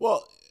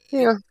 Well,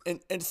 yeah,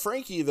 and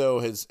Frankie though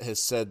has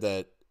said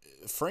that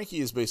Frankie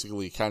is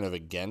basically kind of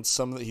against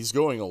some of it. He's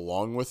going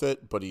along with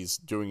it, but he's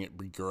doing it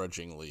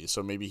begrudgingly.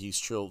 So maybe he's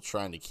still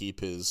trying to keep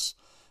his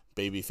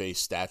babyface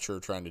stature,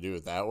 trying to do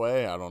it that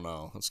way. I don't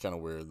know. It's kind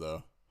of weird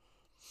though.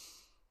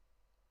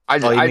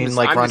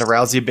 Ronda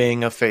Rousey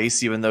being a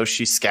face, even though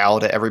she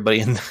scowled at everybody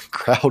in the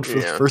crowd for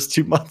the first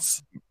 2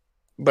 months.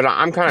 But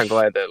I'm kind of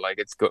glad that like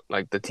it's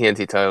like the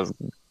TNT titles,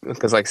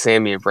 because like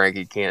Sammy and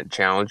Frankie can't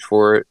challenge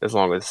for it as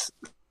long as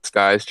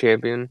Sky's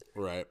champion.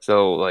 Right.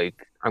 So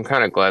like I'm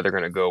kind of glad they're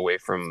going to go away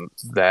from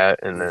that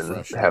and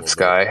then have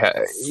Sky.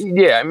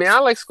 Yeah, I mean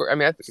I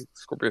think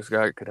Scorpio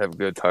Sky could have a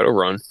good title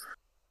run,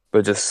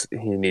 but just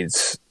he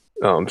needs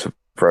some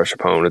fresh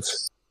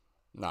opponents.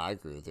 No, I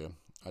agree with you.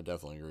 I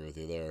definitely agree with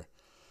you there.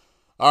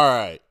 All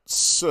right,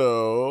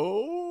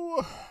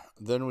 so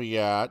then we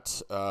got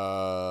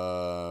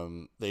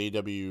the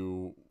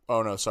AEW.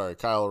 Oh no, sorry,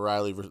 Kyle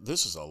O'Reilly.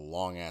 This is a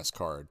long ass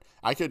card.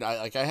 I had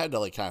to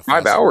like kind of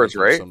 5 hours,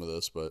 right? Some of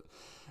this, but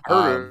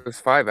I heard it was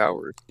 5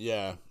 hours.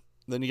 Yeah.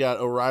 Then you got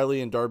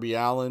O'Reilly and Darby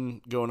Allin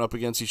going up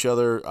against each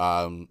other.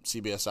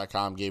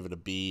 CBS.com gave it a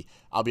B.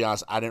 I'll be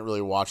honest, I didn't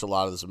really watch a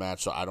lot of this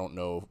match, so I don't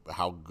know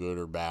how good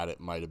or bad it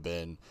might have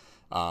been.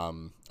 I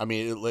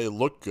mean, it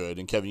looked good,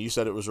 and Kevin, you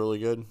said it was really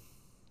good.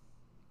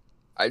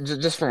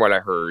 Just from what I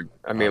heard,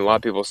 I mean, a lot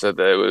of people said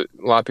that a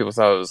lot of people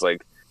thought it was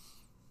like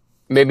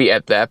maybe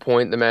at that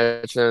point the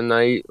match of the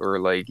night, or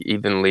like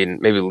even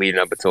leading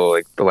up until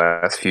like the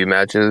last few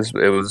matches,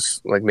 it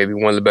was like maybe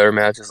one of the better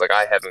matches. Like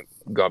I haven't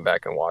gone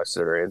back and watched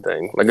it or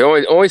anything. Like the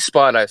only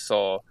spot I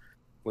saw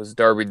was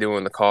Darby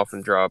doing the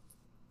coffin drop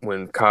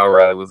when Kyle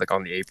O'Reilly was like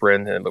on the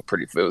apron, and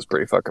it was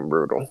pretty fucking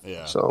brutal.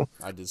 Yeah, so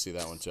I did see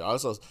that one too.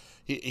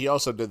 He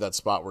also did that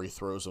spot where he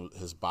throws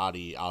his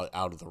body out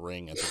of the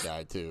ring at the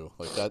guy too.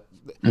 Like that,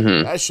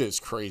 that shit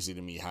is crazy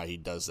to me how he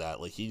does that.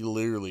 Like he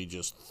literally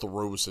just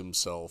throws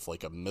himself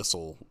like a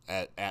missile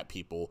at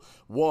people.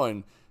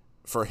 One,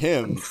 for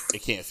him,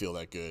 it can't feel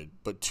that good.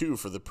 But two,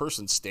 for the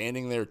person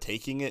standing there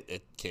taking it,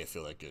 it can't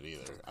feel that good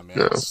either. I mean,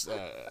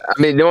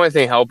 the only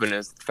thing helping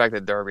is the fact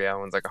that Darby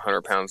Allin's like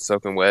 100 pounds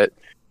soaking wet.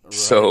 Right.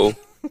 So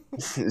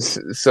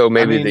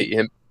maybe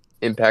the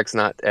impact's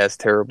not as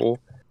terrible.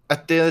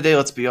 At the end of the day,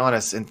 let's be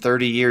honest. In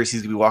 30 years,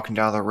 he's gonna be walking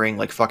down the ring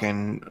like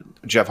fucking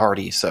Jeff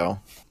Hardy.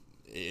 So,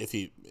 if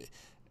he,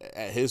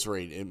 at his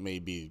rate, it may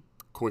be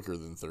quicker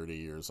than 30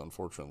 years.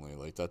 Unfortunately,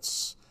 like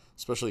that's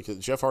especially because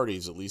Jeff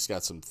Hardy's at least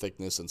got some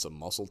thickness and some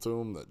muscle to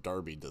him that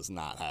Darby does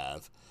not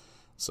have.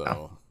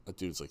 So that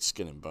dude's like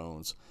skin and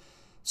bones.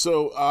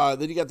 So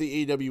then you got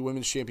the AEW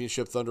Women's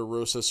Championship, Thunder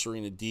Rosa,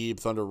 Serena Deeb.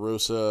 Thunder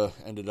Rosa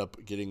ended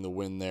up getting the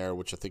win there,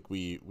 which I think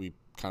we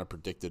kind of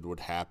predicted would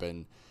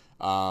happen.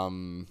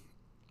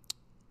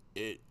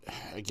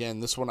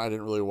 This one I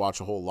didn't really watch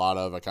a whole lot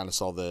of. I kind of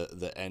saw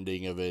the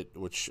ending of it,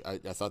 which I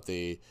thought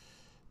I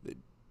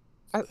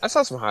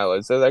saw some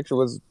highlights. That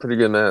actually was a pretty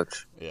good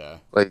match. Yeah.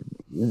 Like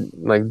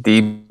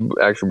Deeb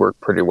actually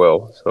worked pretty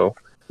well. So.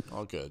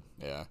 All good.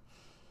 Yeah.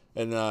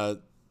 And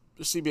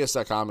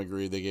CBS.com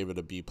agreed. They gave it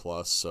a B+,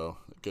 so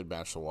a good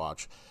match to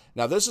watch.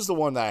 Now, this is the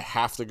one that I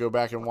have to go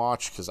back and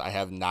watch because I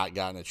have not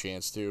gotten a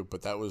chance to,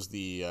 but that was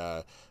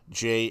the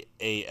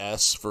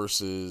JAS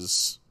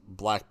versus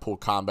Blackpool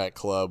Combat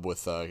Club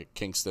with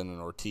Kingston and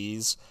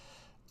Ortiz.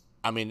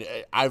 I mean,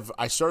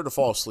 I started to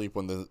fall asleep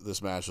when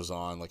this match was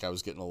on. Like, I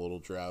was getting a little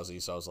drowsy,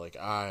 so I was like,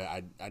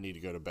 I need to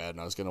go to bed.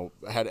 And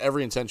I had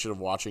every intention of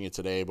watching it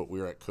today, but we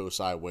were at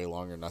Kosai way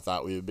longer than I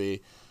thought we would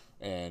be,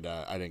 and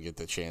I didn't get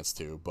the chance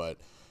to. But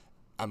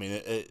I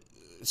mean,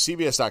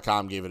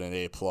 CBS.com gave it an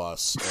A+,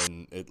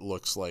 and it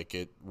looks like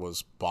it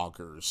was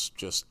bonkers,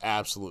 just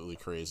absolutely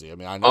crazy. I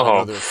mean, I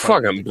know they're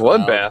fucking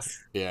bloodbath.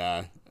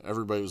 Yeah,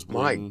 everybody was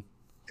bleeding. My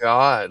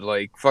God,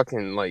 like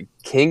fucking like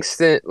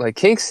Kingston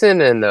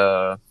and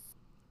the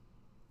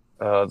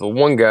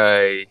one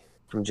guy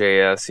from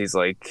JS, he's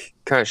like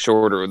kind of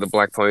shorter with the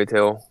black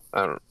ponytail.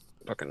 I don't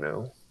fucking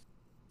know.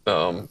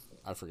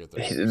 I forget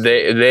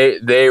that.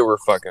 They were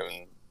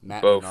fucking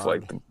Matt both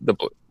Menard. like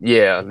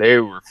they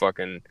were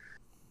fucking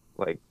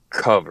like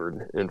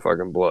covered in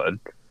fucking blood,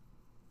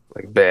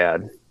 like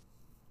bad.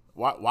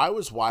 Why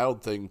was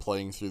Wild Thing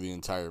playing through the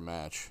entire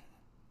match?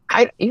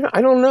 I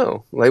don't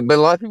know. Like, but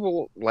a lot of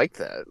people like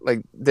that.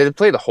 Like, did it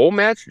play the whole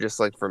match or just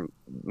like from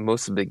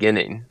most of the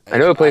beginning? I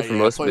know it played for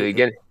most of the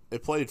beginning.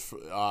 It played.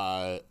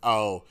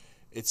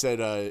 It said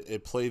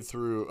it played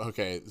through.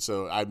 Okay,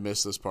 so I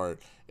missed this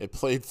part. It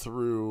played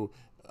through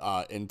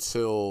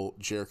until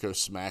Jericho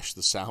smashed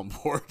the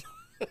soundboard.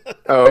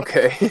 Oh,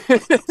 okay. So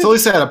at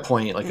least I had a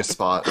point, like a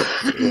spot.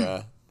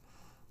 Yeah.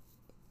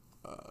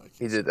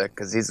 He did that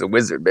because he's a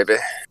wizard, baby.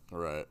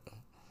 Right.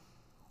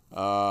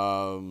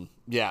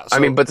 Yeah. So, I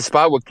mean, but the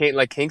spot with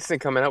Kingston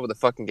coming out with a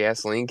fucking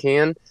gasoline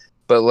can,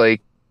 but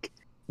like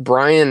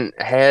Brian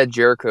had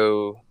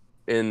Jericho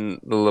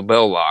in the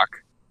label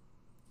lock,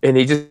 and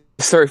he just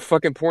started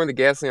fucking pouring the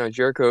gasoline on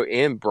Jericho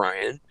and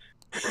Brian.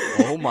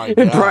 Oh my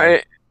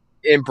God.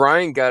 And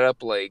Brian got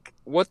up like,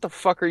 "What the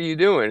fuck are you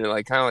doing?" And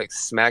like kind of like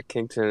smacked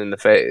Kingston in the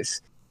face.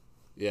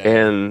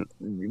 Yeah.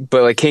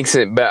 But like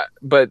Kingston, but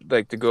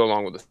like to go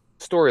along with the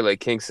story, like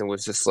Kingston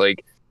was just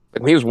like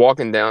when he was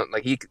walking down,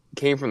 like he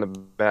came from the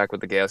back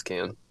with the gas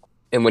can,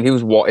 and when he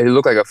was he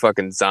looked like a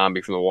fucking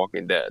zombie from The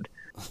Walking Dead.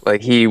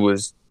 Like he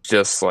was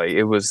just like,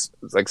 it was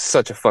like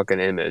such a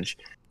fucking image,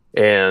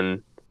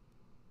 and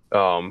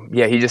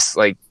he just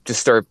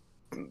started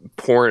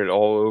pouring it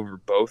all over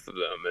both of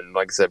them. And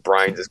like I said,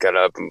 Brian just got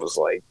up and was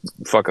like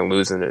fucking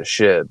losing his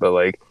shit.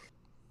 But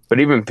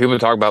even people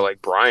talk about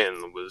like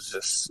Brian was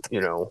just,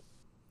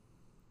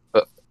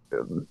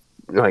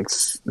 like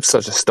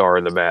such a star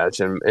in the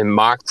match. And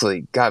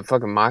Moxley, God,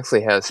 fucking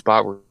Moxley had a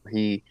spot where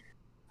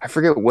I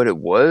forget what it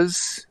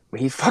was, but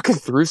he fucking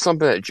threw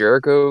something at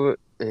Jericho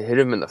and hit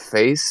him in the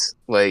face.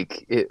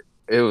 Like it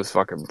was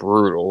fucking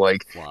brutal.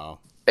 Like, wow.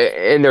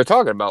 And they're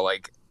talking about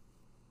like,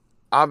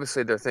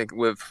 obviously they're thinking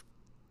with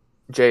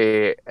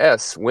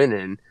JAS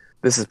winning,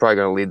 this is probably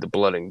going to lead to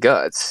blood and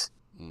guts,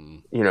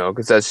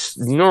 because that's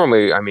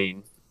normally, I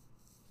mean,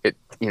 it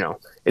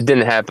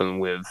didn't happen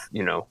with,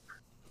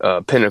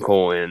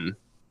 Pinnacle and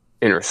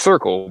Inner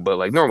Circle, but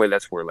like normally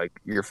that's where like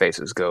your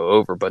faces go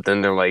over. But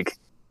then they're like,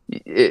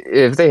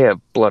 if they have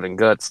blood and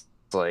guts,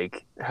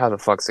 like how the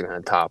fuck's it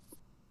going to top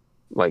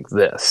like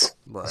this?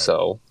 Right.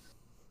 So,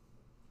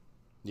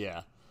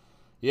 yeah,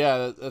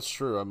 that's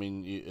true. I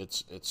mean,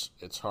 it's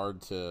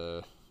hard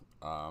to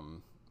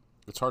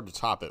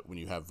top it when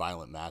you have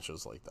violent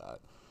matches like that.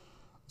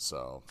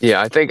 So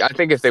yeah, I think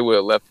if they would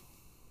have left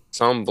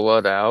some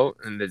blood out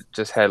and it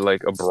just had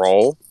like a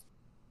brawl,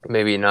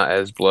 maybe not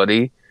as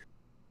bloody,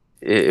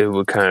 it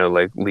would kind of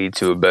like lead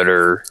to a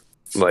better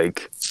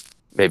like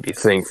maybe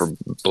thing for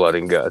blood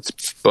and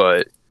guts.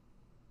 But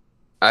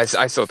I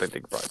still think they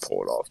could probably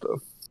pull it off though.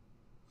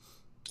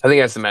 I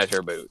think that's the match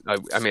everybody.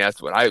 I mean,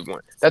 that's what I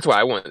want. That's what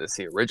I wanted to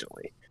see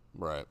originally.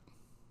 Right.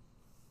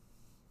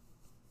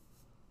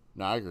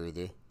 No, I agree with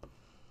you.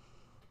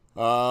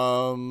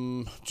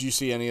 Do you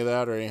see any of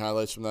that or any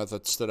highlights from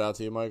that stood out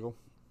to you, Michael?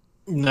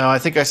 No, I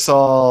think I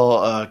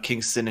saw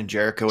Kingston and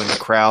Jericho in the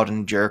crowd,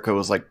 and Jericho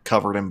was like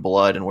covered in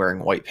blood and wearing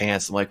white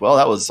pants. I'm like, well,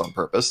 that was on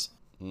purpose.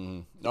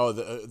 Mm-hmm. Oh,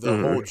 the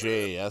whole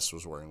JAS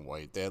was wearing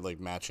white. They had like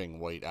matching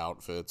white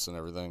outfits and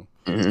everything.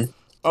 Mm-hmm.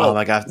 Oh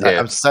my god!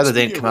 I'm sad that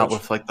they didn't come out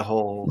with like the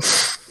whole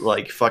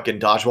like fucking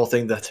dodgeball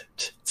thing.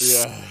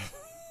 Yeah.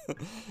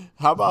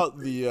 How about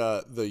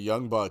the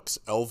Young Bucks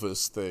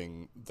Elvis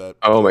thing? That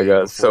oh my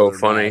god, so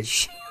funny.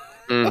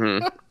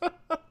 Mm-hmm.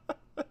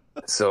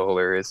 So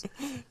hilarious.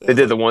 They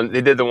did the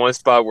one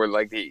spot where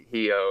like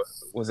he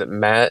was it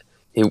Matt?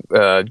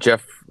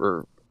 Jeff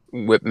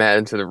whipped Matt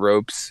into the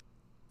ropes,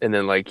 and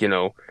then like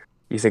you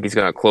think he's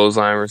gonna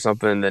clothesline or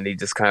something, and then he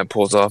just kind of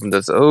pulls off and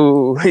does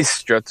he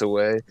struts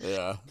away.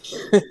 Yeah.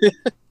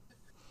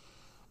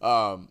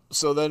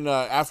 So then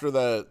after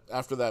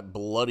that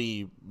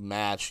bloody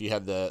match, you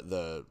had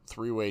the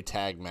 3-way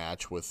tag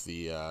match with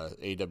the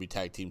AEW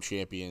Tag Team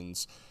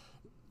Champions,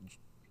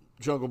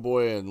 Jungle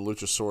Boy and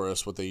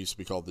Luchasaurus, what they used to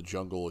be called the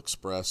Jungle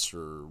Express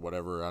or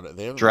whatever.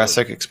 They haven't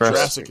Jurassic Express.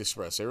 Jurassic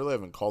Express. They really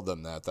haven't called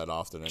them that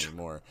often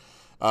anymore.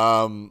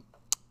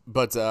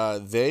 But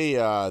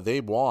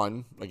they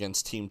won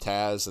against Team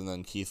Taz and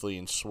then Keith Lee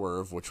and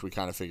Swerve, which we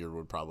kind of figured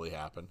would probably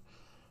happen.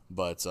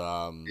 But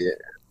yeah.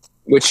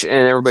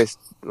 And everybody's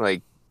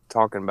like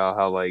talking about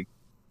how like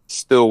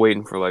Still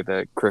waiting for like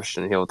that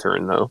Christian heel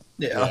turn though.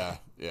 Yeah.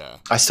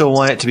 I still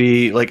want it to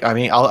be like. I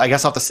mean, I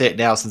guess I'll have to say it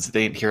now since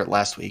they didn't hear it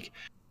last week.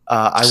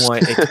 I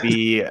want it to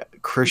be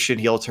Christian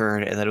heel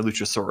turn, and then a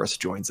Luchasaurus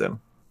joins him.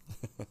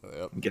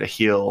 Yep. And get a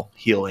heel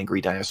angry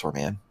dinosaur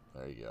man.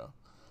 There you go.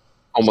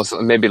 Almost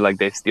maybe like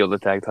they steal the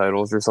tag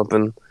titles or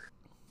something.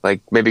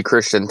 Like maybe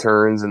Christian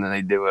turns and then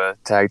they do a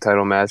tag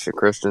title match and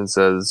Christian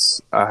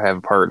says, I have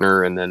a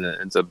partner, and then it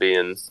ends up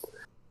being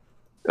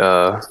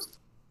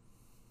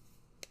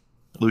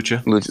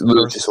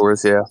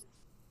Luchasaurus, yeah.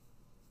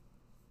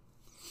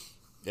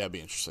 Yeah, it'd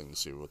be interesting to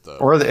see what the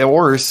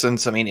or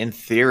since I mean in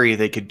theory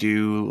they could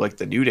do like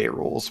the New Day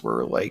rules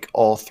where like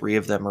all three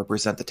of them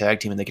represent the tag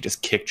team and they could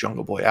just kick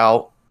Jungle Boy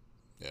out.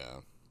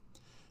 Yeah.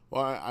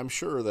 Well, I'm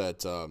sure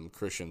that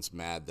Christian's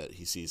mad that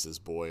he sees his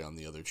boy on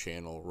the other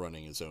channel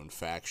running his own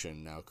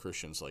faction. Now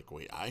Christian's like,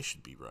 wait, I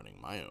should be running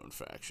my own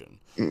faction.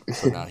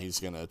 So now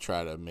he's gonna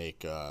try to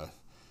make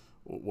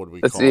what do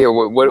we call it?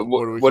 What do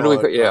we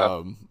call it?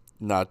 Yeah.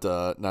 Not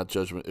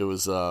Judgment. It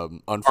was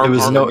Armageddon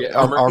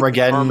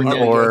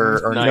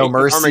or No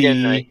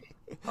Mercy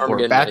or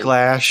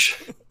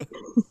Backlash.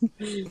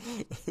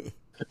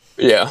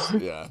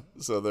 Yeah.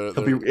 So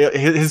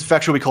his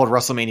faction will be called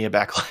WrestleMania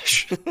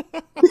Backlash.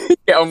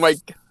 Yeah. Oh my.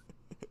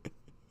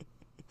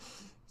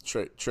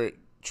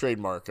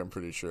 Trademark. I'm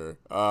pretty sure.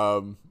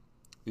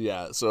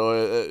 Yeah. So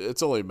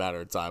it's only a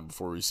matter of time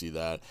before we see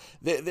that.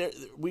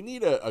 We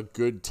need a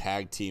good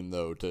tag team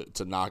though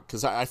to knock,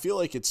 because I feel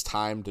like it's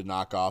time to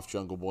knock off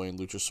Jungle Boy and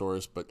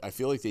Luchasaurus, but I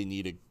feel like they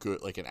need a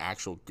good, like an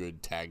actual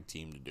good tag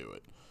team to do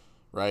it,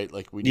 right?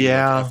 Like we need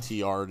like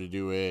FTR to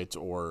do it,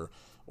 or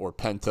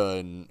Penta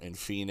and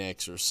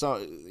Phoenix, or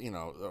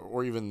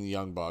or even the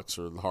Young Bucks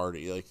or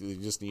Hardy. Like they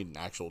just need an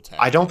actual tag.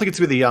 I don't think it's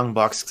gonna be the Young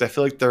Bucks because I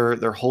feel like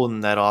they're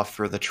holding that off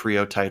for the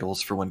trio titles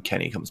for when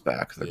Kenny comes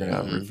back. They're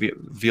gonna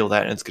reveal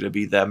that, and it's gonna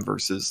be them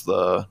versus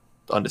the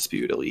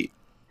Undisputed Elite.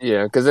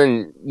 Yeah, because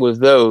then with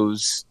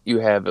those, you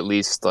have at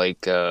least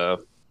like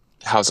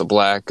House of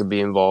Black could be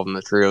involved in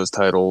the trios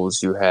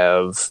titles. You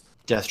have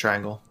Death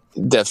Triangle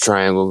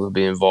could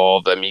be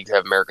involved. I mean, you could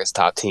have America's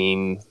Top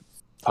Team.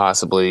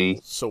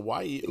 Possibly. So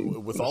why,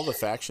 with all the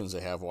factions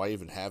they have, why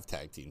even have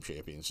tag team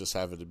champions? Just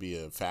have it to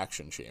be a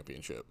faction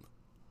championship.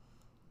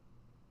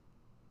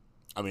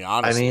 I mean,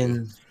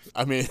 honestly.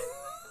 I mean,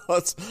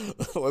 let's.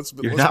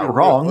 You're not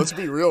wrong. Let's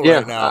be real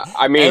right now.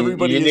 I mean,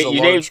 everybody is a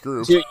large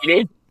group. You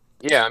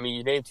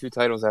name two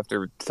titles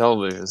after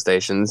television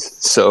stations,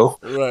 so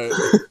right.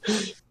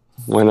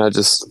 Why not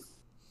just?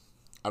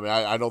 I mean,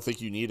 I don't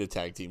think you need a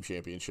tag team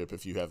championship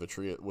if you have a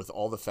trio with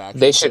all the factions.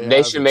 They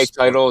should make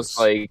titles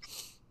like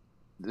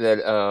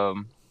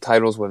that.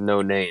 Titles with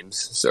no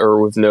names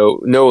or with no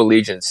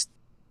allegiance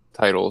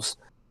titles.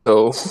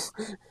 So,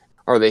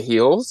 are they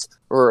heels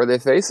or are they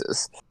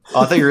faces?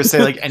 I thought you were going to say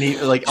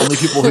only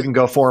people who can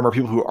go for them are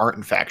people who aren't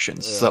in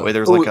factions. Yeah. So that way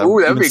there's like a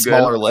even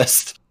smaller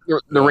list. We'll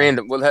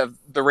have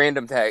the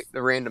random tag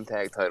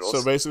titles.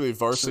 So basically,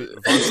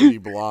 Varsity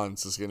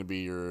Blondes is going to be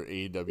your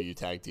AEW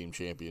Tag Team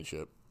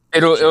Championship.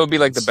 It'll be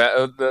like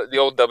the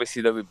old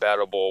WCW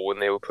Battle Bowl when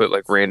they would put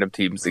like random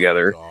teams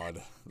together. Oh,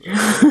 God.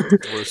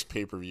 The worst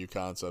pay-per-view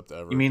concept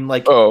ever. You mean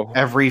like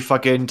every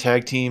fucking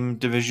tag team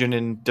division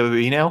in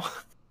WWE now?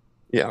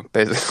 Yeah,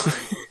 basically.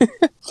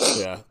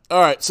 Yeah. All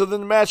right. So then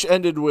the match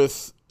ended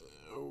with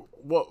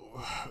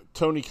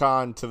Tony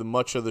Khan, to the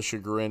much of the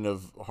chagrin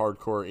of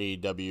hardcore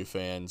AEW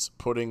fans,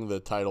 putting the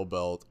title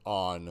belt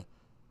on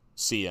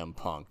CM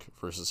Punk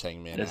versus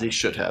Hangman. As he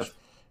should have.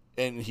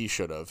 And he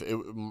should have.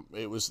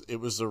 It was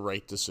the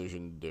right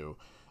decision to do.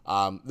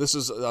 This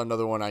is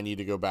another one I need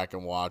to go back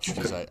and watch.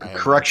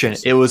 Correction,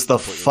 it was the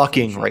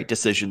fucking right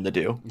decision to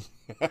do.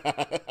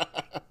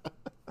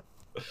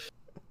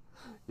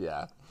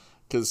 Yeah,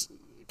 because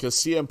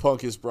CM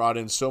Punk has brought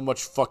in so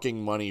much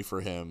fucking money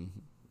for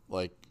him.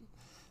 Like,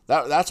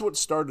 that's what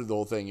started the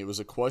whole thing. It was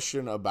a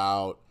question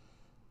about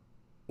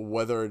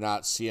whether or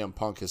not CM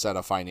Punk has had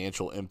a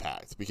financial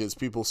impact, because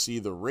people see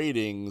the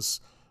ratings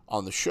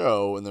on the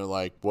show and they're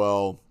like,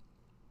 well,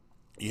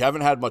 you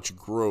haven't had much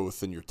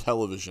growth in your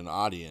television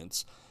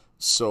audience,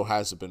 so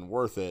has it been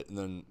worth it?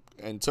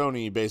 And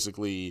Tony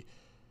basically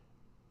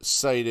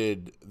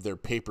cited their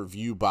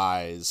pay-per-view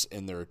buys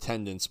and their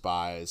attendance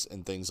buys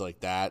and things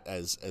like that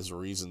as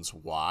reasons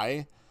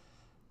why.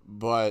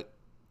 But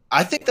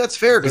I think that's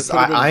fair, because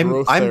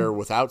I'm there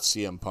without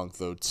CM Punk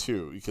though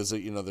too, because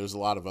there's a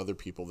lot of other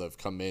people that have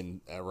come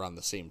in around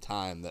the same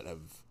time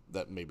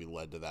that maybe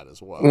led to that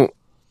as well.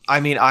 I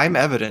mean, I'm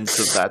evidence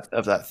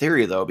of that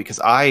theory though,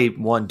 because I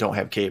don't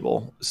have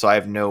cable, so I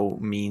have no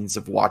means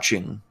of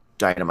watching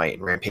Dynamite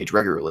and Rampage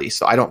regularly,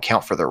 so I don't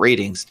count for the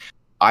ratings.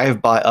 I have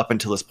bought up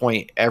until this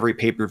point every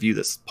pay-per-view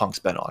that Punk's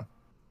been on.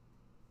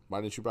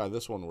 Why didn't you buy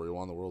this one where he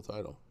won the world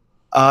title?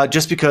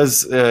 Just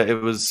because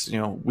it was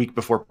week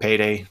before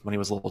payday when he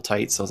was a little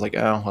tight, so I was like,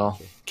 oh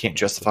well, can't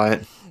justify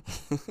it.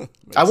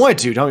 I wanted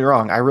to, don't get me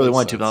wrong, I really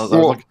wanted to. But I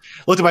was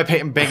looked at my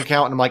bank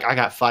account and I'm like, I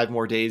got 5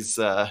 more days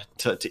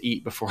to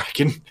eat before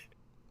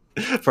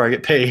I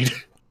get paid.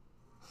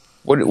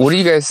 What do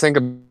you guys think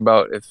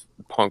about if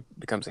Punk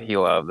becomes a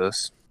heel out of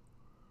this?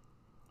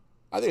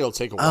 I think it'll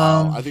take a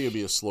while. I think it'll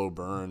be a slow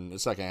burn.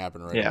 It's not gonna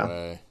happen right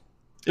away.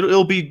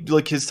 It'll be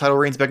like his title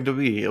reigns back into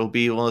WWE. It'll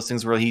be one of those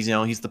things where he's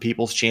the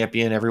people's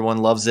champion. Everyone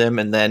loves him,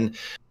 and then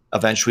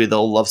eventually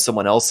they'll love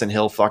someone else, and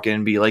he'll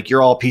fucking be like,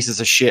 "You're all pieces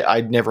of shit.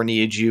 I never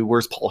needed you.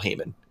 Where's Paul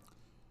Heyman?"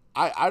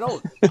 I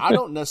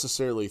don't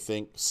necessarily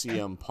think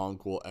CM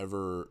Punk will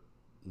ever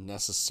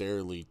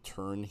necessarily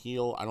turn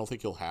heel. I don't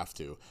think he'll have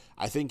to.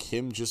 I think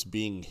him just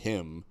being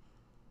him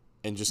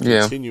and just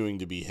continuing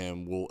to be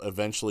him will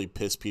eventually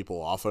piss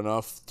people off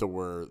enough to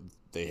where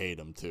they hate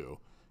him too.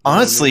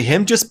 Honestly,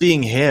 him just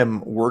being him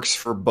works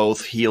for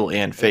both heel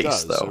and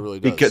face, though. It really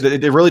does. Because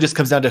it really just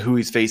comes down to who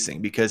he's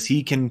facing. Because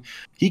he can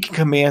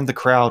command the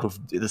crowd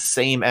with the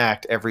same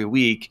act every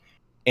week,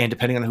 and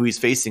depending on who he's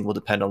facing, will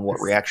depend on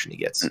what reaction he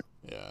gets.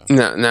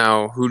 Yeah.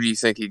 Now, who do you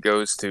think he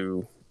goes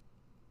to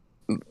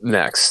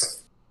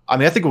next? I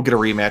mean, I think we'll get a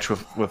rematch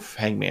with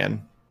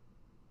Hangman.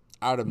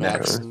 I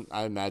imagine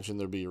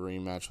there'll be a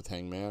rematch with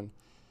Hangman.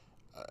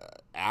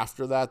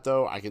 After that,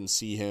 though, I can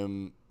see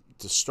him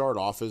to start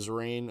off his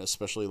reign,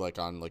 especially like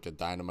on like a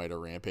Dynamite or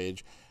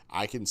Rampage.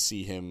 I can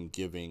see him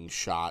giving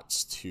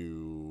shots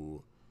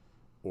to,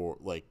 or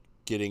like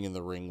getting in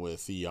the ring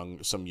with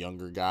some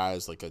younger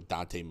guys like a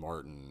Dante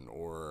Martin,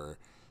 or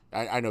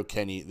I know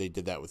Kenny. They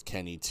did that with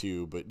Kenny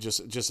too, but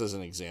just as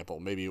an example,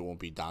 maybe it won't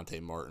be Dante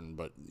Martin,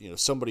 but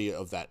somebody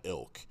of that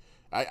ilk.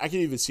 I can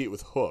even see it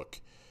with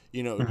Hook.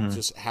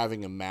 Just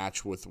having a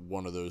match with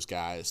one of those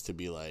guys to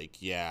be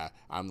like, yeah,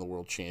 I'm the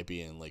world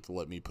champion. Like,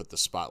 let me put the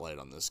spotlight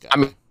on this guy. I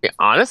mean,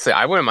 honestly,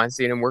 I wouldn't mind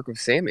seeing him work with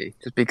Sammy,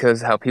 just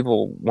because how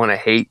people want to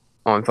hate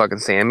on fucking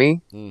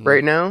Sammy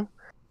right now.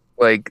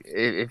 Like,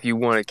 if you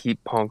want to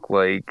keep Punk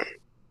like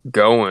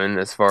going,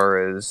 as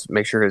far as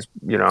make sure his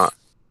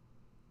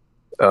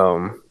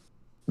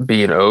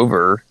being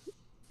over,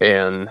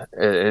 and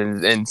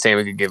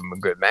Sammy could give him a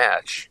good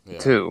match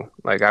too.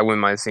 Like, I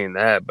wouldn't mind seeing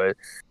that, but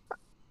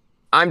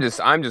I'm just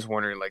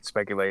wondering, like,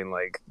 speculating,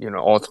 like,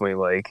 ultimately,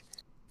 like,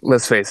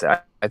 let's face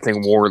it, I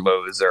think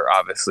Wardlow's are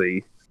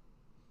obviously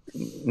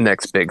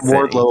next big thing.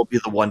 Wardlow will be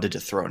the one to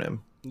dethrone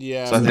him.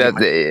 Yeah,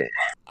 so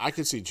I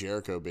could see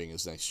Jericho being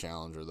his next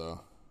challenger,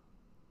 though.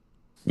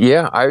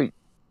 Yeah,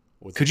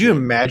 could you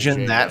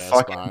imagine that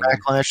fucking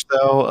backlash,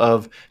 though,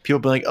 of people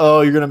being like,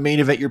 "Oh, you're gonna main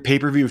event your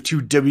pay-per-view with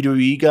two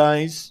WWE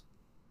guys"?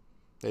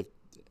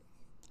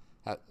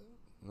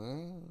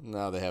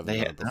 No, they haven't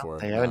done it before.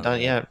 They haven't done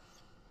it yet.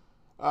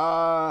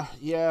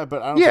 Yeah,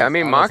 but I don't. Yeah,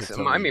 think,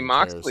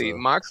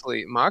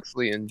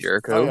 Moxley and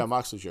Jericho. Oh yeah,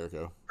 Moxley,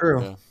 Jericho.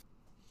 True.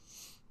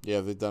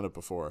 Yeah, they've done it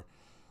before.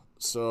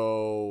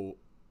 So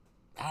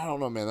I don't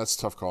know, man. That's a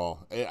tough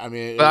call. I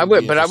mean, I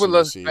would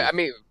love.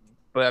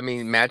 I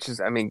mean, matches.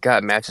 I mean,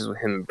 God, matches with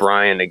him and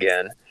Bryan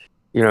again.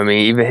 You know what I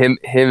mean? Even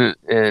him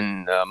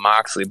and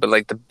Moxley. But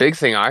like the big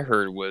thing I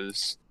heard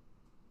was,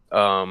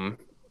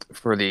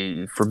 for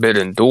the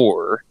Forbidden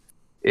Door,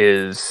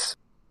 is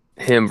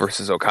him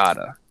versus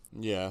Okada.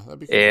 Yeah, that'd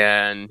be cool.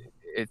 And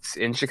it's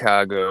in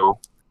Chicago.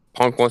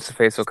 Punk wants to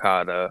face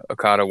Okada.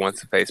 Okada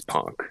wants to face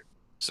Punk.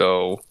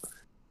 So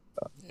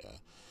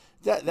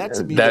that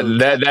to me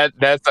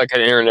that's like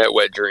an internet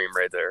wet dream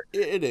right there.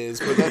 It is,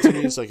 but that to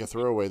me is like a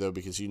throwaway though,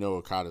 because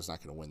Okada's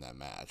not going to win that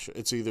match.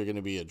 It's either going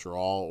to be a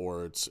draw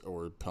or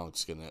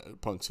Punk's gonna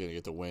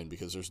get the win,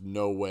 because there's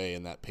no way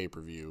in that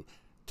pay-per-view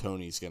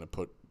Tony's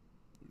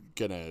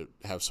gonna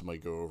have somebody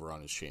go over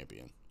on his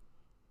champion.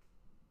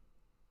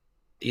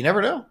 You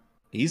never know.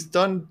 He's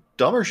done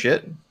dumber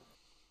shit.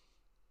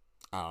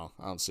 I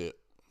don't see it.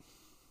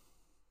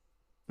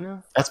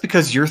 No. That's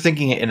because you're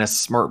thinking it in a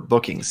smart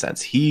booking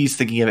sense. He's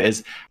thinking of it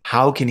as,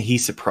 how can he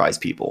surprise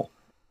people?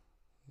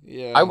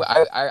 Yeah.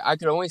 I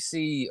could only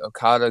see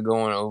Okada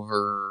going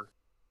over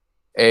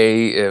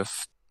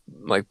if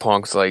like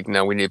Punk's like,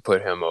 no, we need to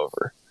put him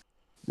over.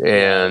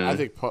 And I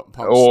think Punk's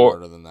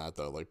smarter than that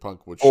though. Like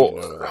Punk should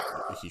know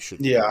that he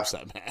shouldn't lose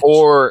that match.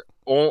 Or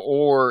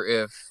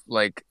if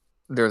like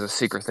there's a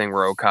secret thing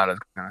where Okada's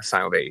going to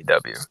sign with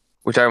AEW,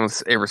 which I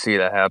don't ever see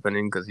that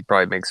happening, because he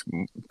probably makes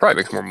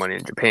more money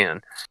in Japan.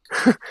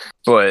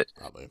 But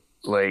probably.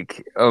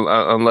 Like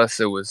unless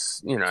it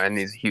was, and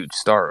he's a huge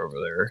star over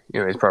there.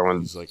 He's probably one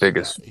of the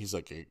biggest. He's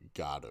like a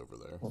god over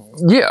there.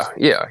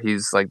 Yeah,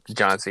 he's like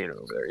John Cena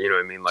over there. You know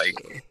what I mean?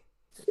 Like,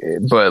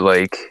 but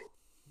like,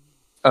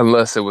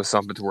 unless it was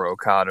something to where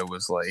Okada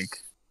was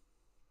like,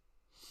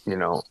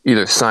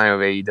 either sign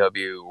with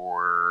AEW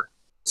or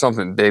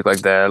something big like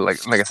that. Like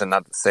I said,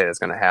 not to say that's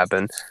going to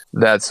happen.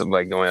 That's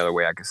like the only other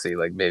way I could see,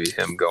 like, maybe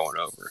him going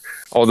over.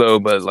 Although,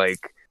 but like,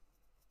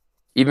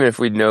 even if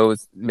we know,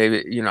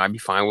 maybe, I'd be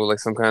fine with like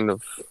some kind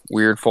of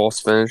weird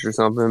false finish or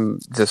something.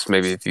 Just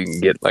maybe if you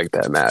can get like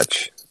that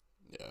match.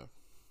 Yeah.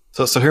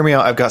 So hear me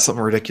out. I've got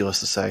something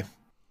ridiculous to say.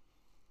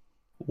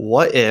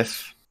 What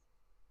if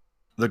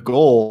the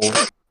goal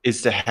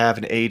is to have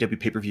an AEW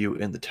pay-per-view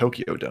in the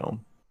Tokyo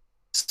Dome?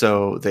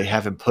 So they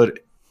have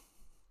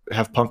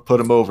Punk put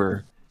him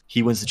over.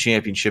 He wins the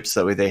championship, so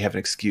that way they have an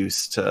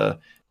excuse to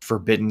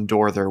Forbidden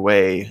Door their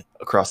way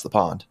across the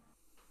pond.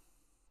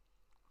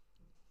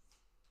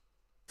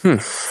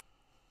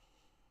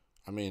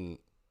 I mean,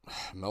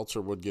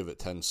 Meltzer would give it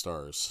 10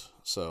 stars.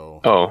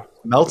 So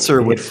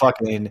Meltzer would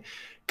fucking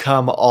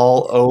come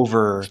all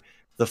over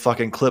the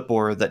fucking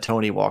clipboard that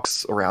Tony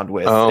walks around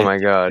with. Oh my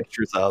god,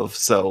 pictures of.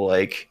 So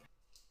like,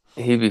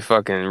 he'd be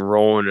fucking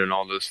rolling in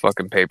all those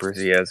fucking papers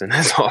he has in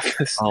his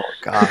office. Oh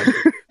god,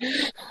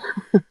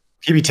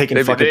 he'd be taking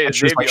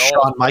pictures like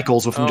Shawn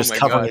Michaels with him just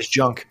covering his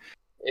junk.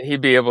 And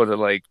he'd be able to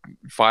like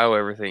file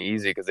everything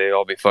easy because they'd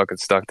all be fucking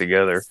stuck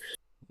together.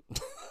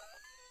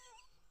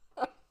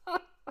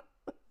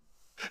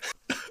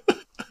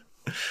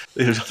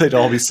 They'd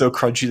all be so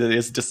crunchy that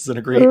it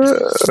disintegrate.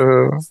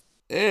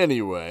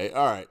 Anyway,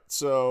 all right.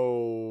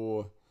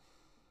 So,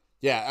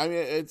 yeah, I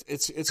mean,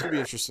 it's gonna be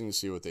interesting to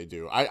see what they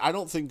do. I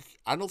don't think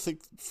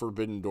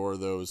Forbidden Door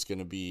though is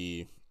gonna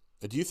be.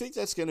 Do you think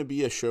that's gonna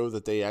be a show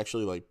that they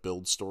actually like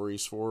build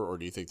stories for, or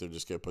do you think they're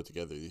just gonna put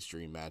together these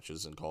dream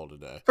matches and call it a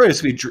day?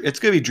 It's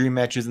gonna be dream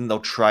matches, and they'll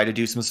try to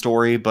do some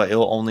story, but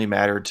it'll only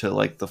matter to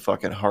like the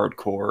fucking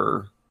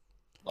hardcore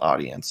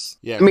audience.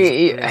 Yeah, I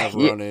mean, have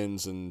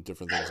run-ins and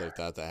different things like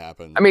that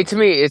happen. I mean, to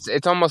me,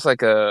 it's almost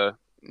like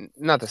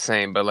not the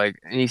same, but like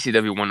an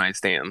ECW One Night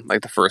Stand,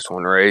 like the first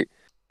one, right?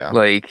 Yeah.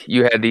 Like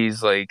you had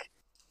these like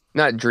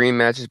not dream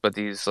matches, but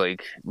these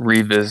like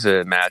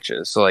revisited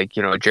matches. So like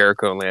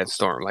Jericho and Lance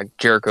Storm. Like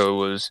Jericho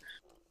was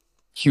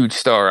huge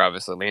star,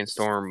 obviously. Lance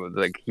Storm was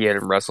like he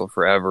hadn't wrestled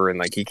forever, and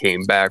like he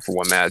came back for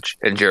one match,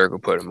 and Jericho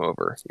put him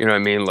over. You know what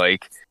I mean?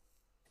 Like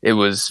it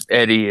was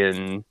Eddie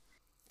and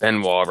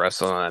Benoit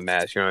wrestled on that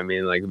match, you know what I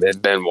mean? Like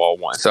Benoit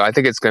won. So I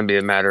think it's going to be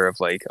a matter of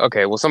like,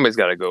 okay, well somebody's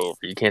got to go over.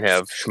 You can't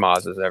have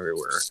schmazzes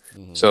everywhere.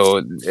 Mm-hmm.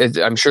 So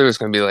I'm sure there's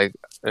going to be like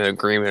an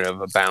agreement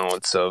of a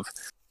balance of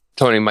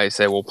Tony might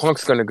say, well,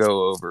 Punk's going to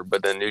go over,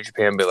 but then New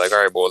Japan be like,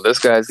 all right, well this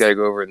guy's got to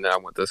go over, and then I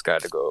want this guy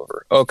to go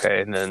over.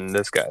 Okay, and then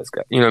this guy's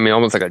got, you know what I mean?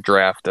 Almost like a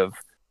draft of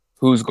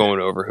who's going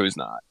over, who's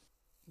not.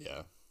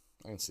 Yeah,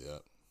 I can see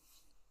that.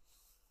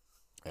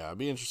 Yeah, it'd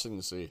be interesting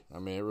to see. I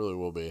mean, it really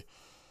will be.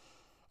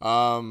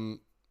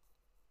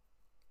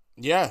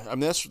 Yeah, I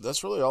mean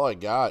that's really all I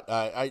got.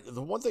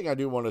 The one thing I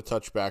do want to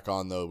touch back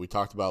on though, we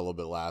talked about a little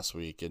bit last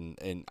week,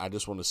 and I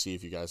just want to see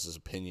if you guys'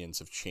 opinions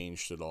have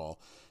changed at all.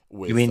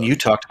 You mean you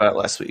talked about it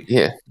last week?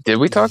 Yeah, did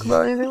we talk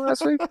about anything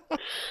last week?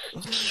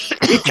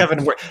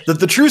 Kevin,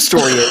 the true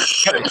story is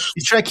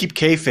he's trying to keep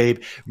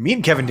kayfabe. Me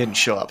and Kevin didn't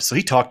show up, so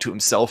he talked to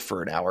himself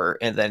for an hour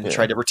and then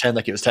tried to pretend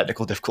like it was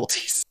technical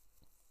difficulties.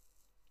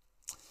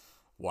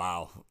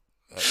 Wow.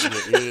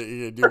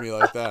 You do me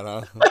like that,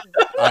 huh?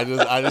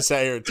 I just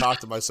sat here and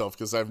talked to myself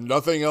because I have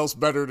nothing else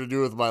better to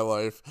do with my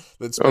life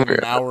than spend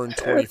an hour and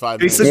 25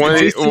 minutes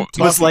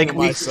talking to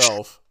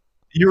myself.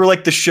 You were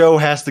like, the show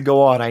has to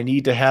go on. I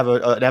need to have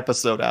an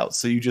episode out,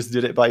 so you just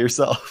did it by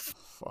yourself.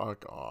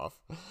 Fuck off.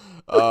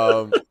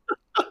 All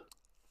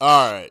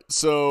right,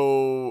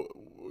 so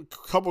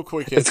a couple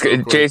quick hits.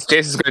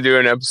 Jason's going to do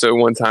an episode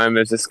one time.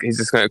 He's just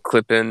going to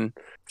clip in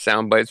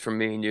sound bites from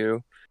me and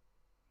you.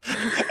 He'll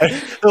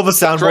have a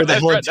soundboard that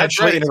he'll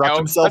intentionally interrupt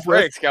himself with.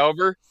 Right,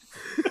 Excalibur.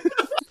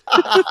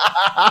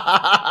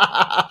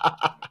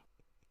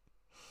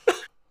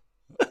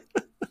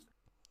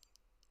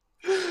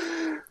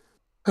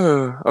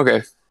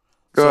 Okay,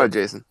 go ahead,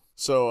 Jason.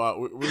 So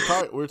we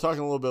were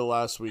talking a little bit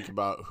last week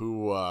about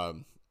who.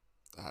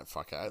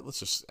 Let's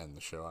just end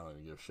the show. I don't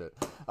even give a shit.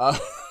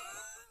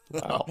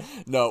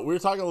 No, we were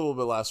talking a little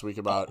bit last week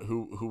about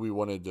who we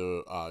wanted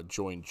to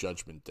join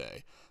Judgment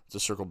Day. To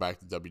circle back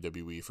to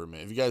WWE for a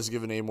minute, have you guys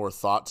given any more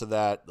thought to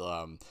that?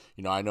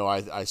 I know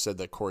I said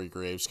that Corey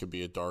Graves could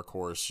be a dark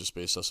horse just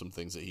based on some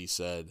things that he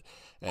said,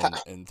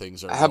 and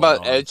things are. How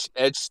about Edge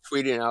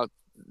tweeting out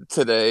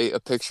today a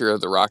picture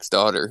of The Rock's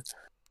daughter,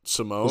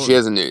 Simone? She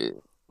has a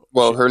new.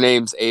 Well, her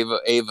name's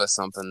Ava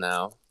something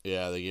now.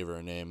 Yeah, they gave her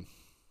a name.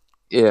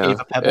 Yeah,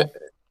 Ava Pebble.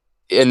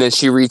 And then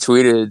she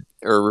retweeted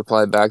or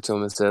replied back to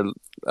him and said,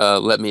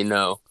 "Let me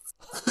know."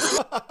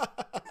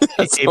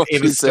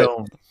 Ava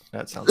Stone.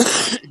 That sounds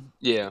good.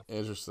 Yeah.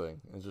 Interesting.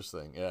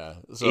 Yeah.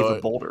 So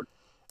Ava Boulder.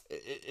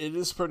 It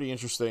is pretty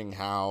interesting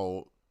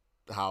how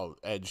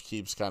Edge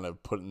keeps kind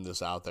of putting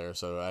this out there.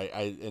 So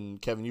and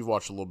Kevin, you've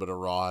watched a little bit of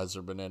Raw. Has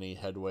there been any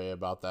headway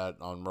about that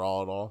on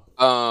Raw at all?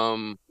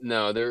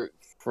 No, they're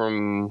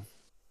from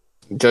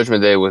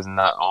Judgment Day was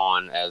not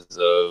on as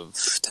of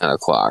 10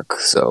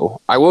 o'clock.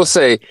 So I will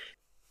say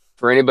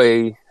for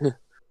anybody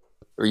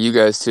or you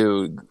guys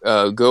too,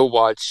 go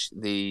watch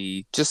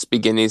the just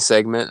beginning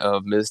segment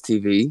of Miz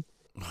TV.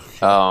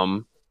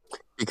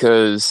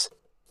 Because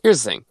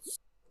here's the thing.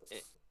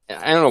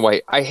 I don't know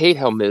why. I hate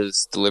how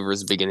Miz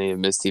delivers the beginning of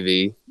Miz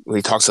TV. When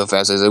he talks so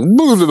fast, he's like,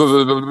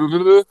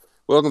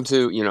 welcome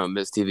to,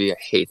 Miz TV. I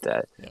hate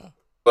that. Yeah.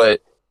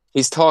 But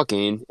he's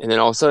talking, and then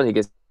all of a sudden he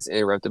gets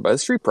interrupted by the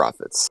Street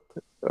Profits.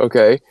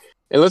 Okay?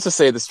 And let's just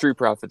say the Street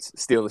Profits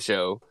steal the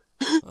show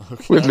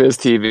with Miz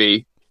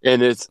TV.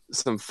 And it's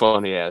some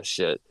funny ass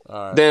shit.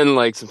 Right. Then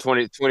like some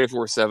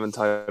 24/7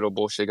 title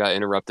bullshit got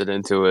interrupted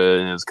into it,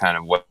 and it was kind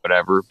of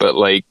whatever. But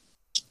like,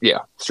 yeah,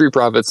 Street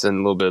Profits and a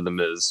little bit of the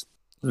Miz,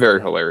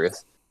 very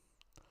hilarious.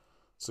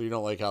 So you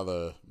don't like how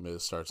the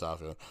Miz starts off?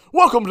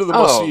 Welcome to the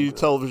must-see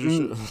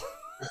television show.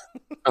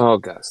 Oh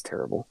god, it's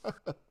terrible.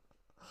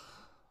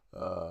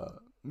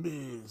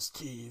 Miz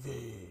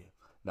TV.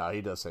 No,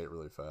 he does say it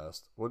really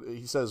fast. What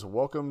he says?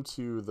 Welcome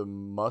to the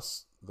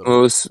most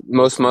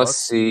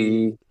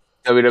must-see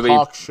WWE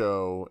talk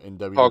show in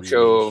WWE talk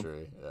show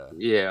history.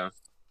 Yeah.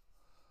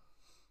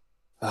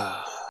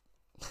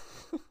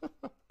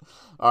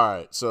 All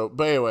right. So,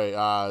 but anyway,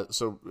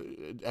 so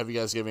have you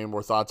guys given any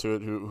more thought to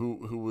it?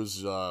 Who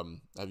was?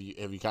 Have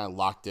you kind of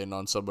locked in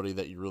on somebody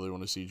that you really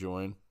want to see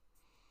join?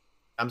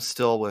 I'm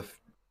still with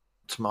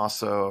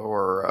Tommaso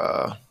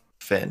or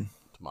Finn.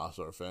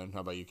 Tommaso or Finn?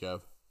 How about you,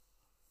 Kev?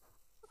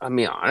 I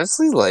mean,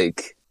 honestly,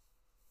 like,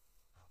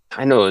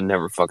 I know it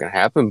never fucking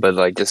happened, but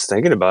like, just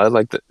thinking about it,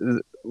 like,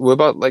 what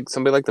about like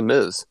somebody like the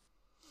Miz?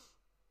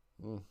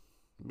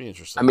 Be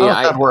interesting. I mean,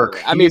 that'd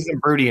work. I mean, he's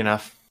broody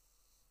enough.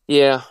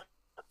 Yeah,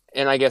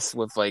 and I guess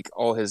with like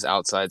all his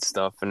outside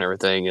stuff and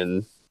everything,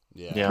 and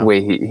the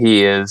way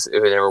he is,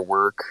 it would never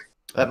work.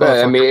 But,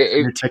 I mean,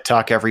 your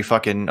TikTok every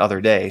fucking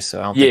other day, so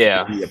I don't think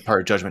it would be a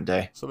part of Judgment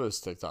Day. Some of his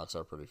TikToks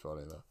are pretty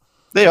funny though.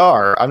 They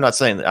are. I'm not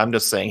saying that. I'm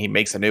just saying he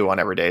makes a new one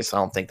every day, so I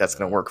don't think that's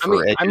going to work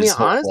for it.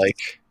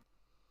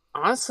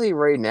 Honestly,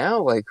 right now,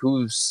 like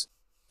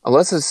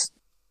unless it's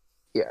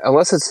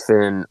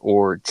Finn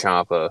or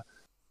Ciampa,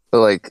 but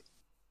like,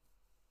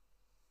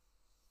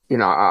 you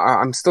know,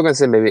 I'm still gonna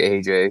say maybe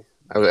AJ.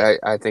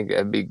 I think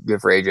it'd be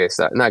good for AJ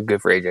Styles. Not good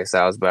for AJ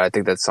Styles, but I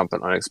think that's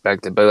something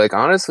unexpected. But like,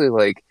 honestly,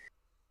 like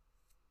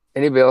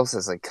anybody else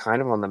that's like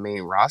kind of on the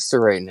main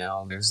roster right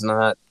now, there's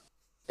not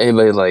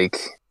anybody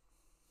like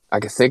I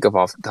could think of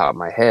off the top of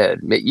my head.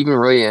 Even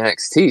really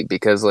NXT,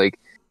 because like,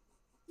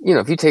 you know,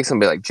 if you take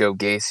somebody like Joe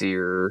Gacy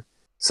or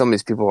some of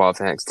these people off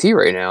NXT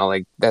right now,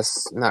 like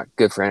that's not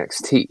good for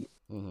NXT.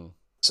 Mm-hmm.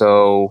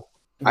 So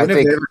I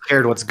think they ever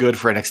cared what's good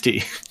for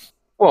NXT.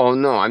 Well,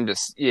 no, I'm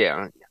just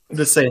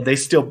saying they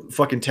steal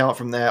fucking talent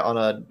from that on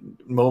a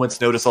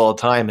moment's notice all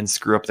the time and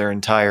screw up their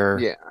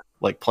entire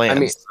like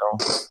plans.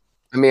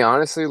 I mean,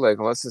 honestly, like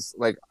unless it's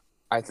like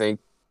I think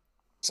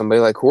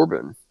somebody like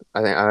Corbin.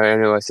 I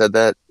know I said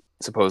that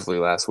supposedly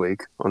last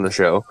week on the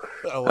show.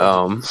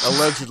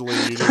 Allegedly,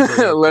 you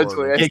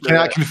did he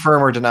cannot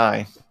confirm or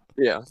deny.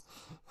 Yeah,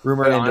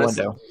 rumor and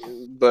innuendo.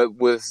 But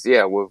with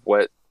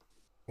what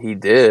he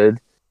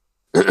did,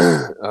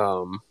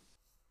 I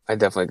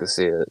definitely could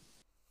see it.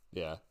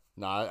 Yeah,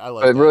 no, I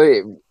like. But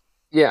really,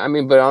 I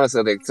mean, but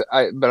honestly,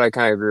 I kind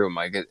of agree with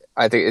Mike.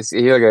 I think it's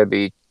either got to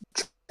be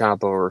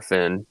Ciampa or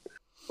Finn,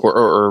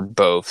 or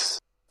both.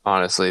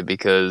 Honestly,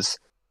 because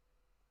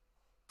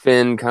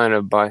Finn kind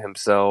of by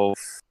himself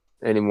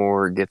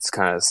anymore gets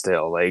kind of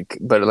stale. Like,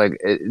 but like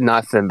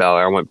not Finn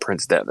Balor. I want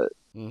Prince Devitt.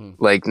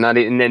 Mm-hmm. Like not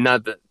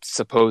the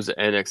supposed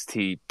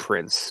NXT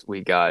Prince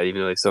we got,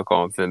 even though they still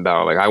call him Finn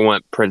Balor. Like I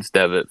want Prince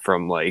Devitt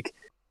from like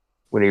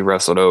when he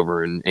wrestled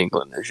over in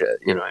England and shit.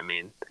 You know what I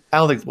mean? I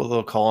don't think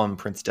they'll call him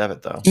Prince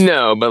Devitt though.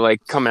 No, but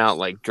like coming out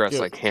like dressed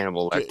like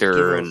Hannibal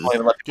Lecter and don't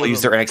even let people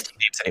use their NXT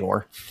names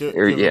anymore. Give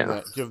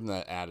him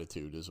that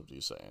attitude is what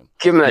you're saying.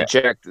 Give him that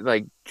Jack,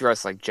 like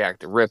dressed like Jack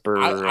the Ripper.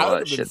 all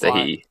that shit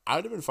I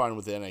would have been fine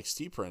with the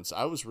NXT Prince.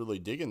 I was really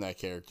digging that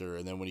character,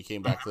 and then when he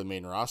came back to the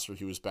main roster,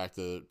 he was back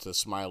to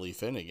Smiley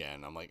Finn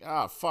again. I'm like,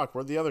 fuck,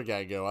 where'd the other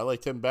guy go? I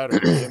liked him better.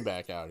 Get him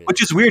back out here.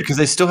 Which is weird because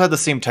they still had the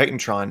same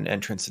Titantron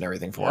entrance and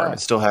everything for him. It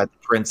still had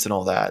Prince and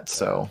all that.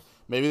 So.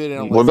 Maybe they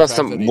didn't. What about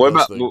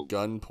the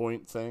gun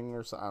point thing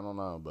or something? I don't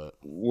know, but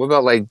what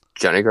about like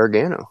Johnny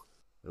Gargano?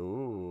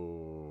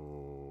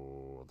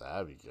 Ooh,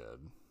 that'd be good.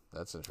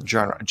 That's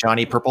interesting.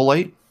 Johnny Purple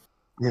Light.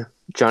 Yeah,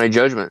 Johnny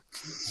Judgment.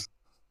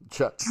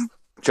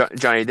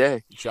 Johnny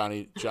Day.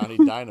 Johnny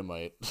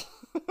Dynamite.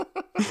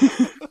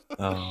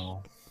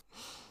 Oh.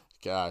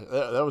 God,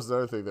 that was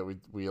another thing that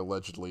we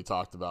allegedly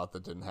talked about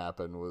that didn't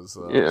happen was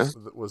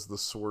the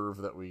swerve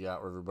that we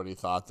got where everybody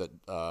thought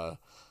that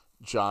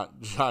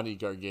Johnny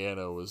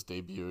Gargano was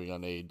debuting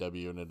on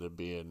AEW and ended up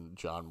being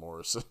John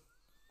Morrison.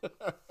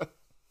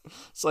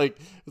 It's like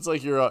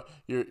you're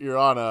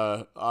on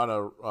a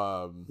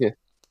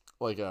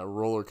like a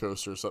roller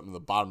coaster or something. The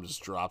bottom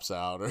just drops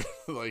out, or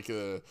like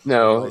you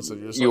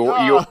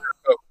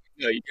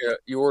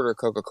order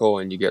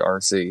Coca-Cola and you get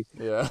RC.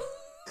 Yeah.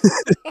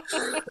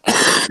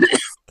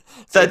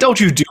 Don't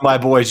you do my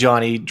boy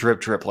Johnny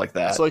drip like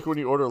that. It's like when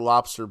you order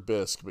lobster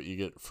bisque, but you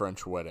get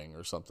French wedding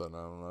or something. I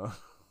don't know.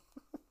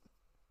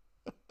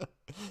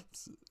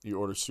 You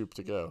order soup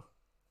to go.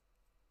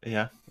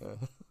 Yeah.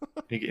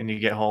 And you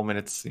get home and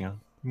it's,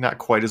 not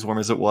quite as warm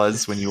as it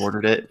was when you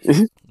ordered it.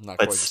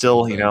 But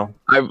still,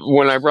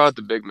 when I brought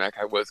the Big Mac,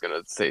 I was going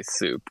to say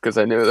soup because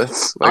I knew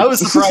that's... I was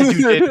surprised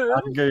you did. I'm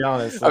going to be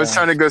honest. I was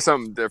trying to go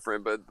something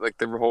different, but like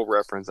the whole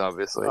reference,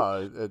 obviously.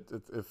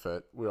 It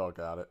fit. We all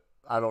got it.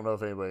 I don't know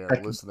if anybody in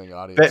our listening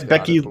audience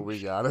Becky, got it, but we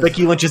got it.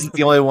 Becky Lynch isn't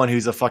the only one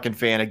who's a fucking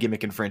fan of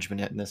gimmick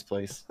infringement in this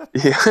place.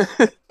 Yeah.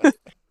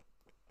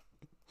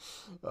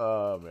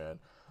 Oh, man.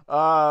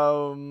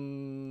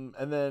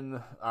 And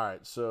then, all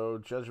right, so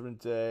Judgment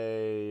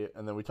Day,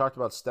 and then we talked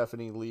about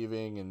Stephanie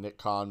leaving and Nick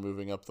Khan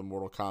moving up the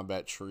Mortal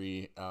Kombat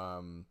tree.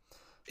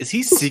 Is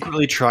he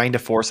secretly trying to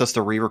force us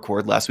to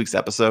re-record last week's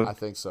episode? I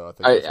think so.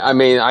 I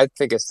mean, I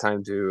think it's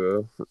time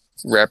to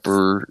wrap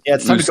her. Yeah,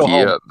 it's time to go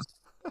home. Up.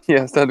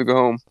 Yeah, it's time to go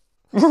home.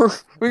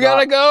 We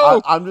gotta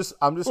go. I'm just.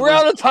 We're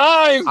out of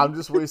time. I'm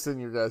just wasting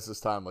your guys'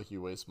 time like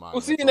you waste mine.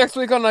 We'll see you next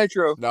week on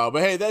Nitro. No,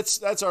 but hey,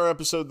 that's our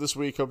episode this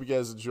week. Hope you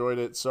guys enjoyed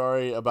it.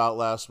 Sorry about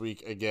last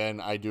week. Again,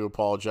 I do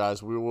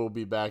apologize. We will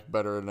be back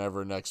better than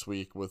ever next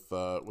week with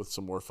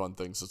some more fun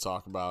things to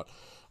talk about.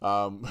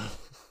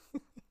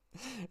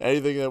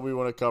 Anything that we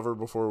want to cover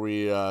before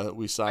we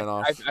sign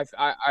off?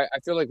 I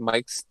feel like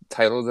Mike's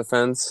title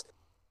defense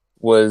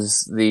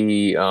was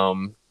the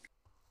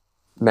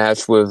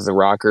match with the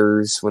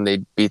Rockers when they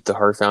beat the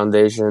Hart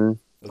Foundation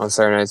on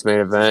Saturday Night's Main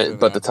Event,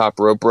 but the top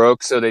rope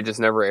broke, so they just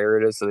never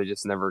aired it, so they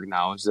just never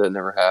acknowledged it. It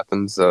never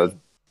happened. So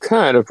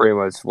kind of pretty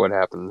much what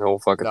happened. The whole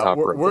fucking top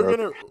rope.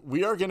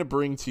 We are gonna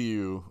bring to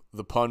you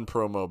the pun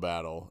promo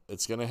battle.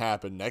 It's gonna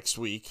happen next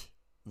week.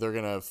 They're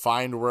going to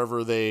find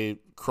wherever they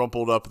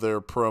crumpled up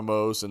their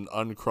promos and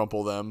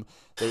uncrumple them.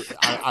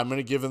 I'm going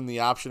to give them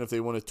the option if they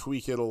want to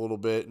tweak it a little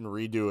bit and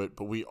redo it,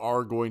 but we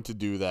are going to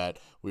do that.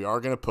 We are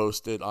going to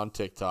post it on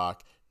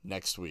TikTok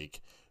next week.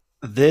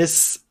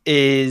 This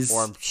is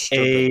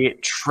a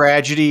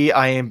tragedy.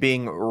 I am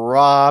being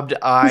robbed.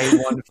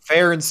 I won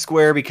fair and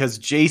square because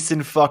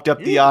Jason fucked up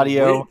the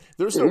audio.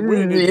 There's no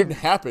win. It didn't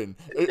happen.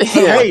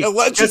 Hey,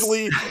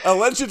 allegedly,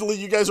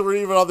 you guys weren't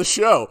even on the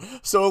show.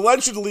 So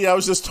allegedly, I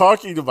was just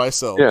talking to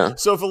myself. Yeah.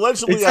 So if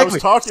allegedly I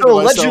was talking to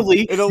myself,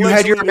 allegedly you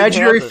had your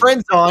imaginary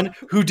friends on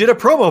who did a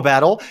promo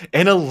battle,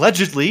 and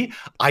allegedly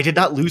I did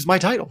not lose my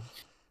title.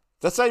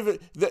 That's not even.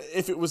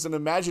 If it was an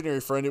imaginary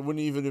friend, it wouldn't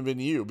even have been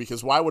you.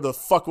 Because why would the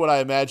fuck would I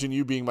imagine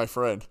you being my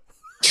friend?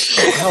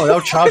 Oh, no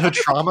childhood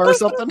trauma or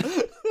something.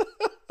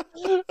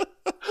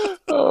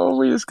 Oh,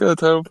 we just got a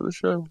title for the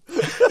show.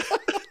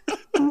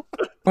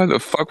 Why the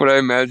fuck would I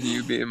imagine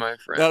you being my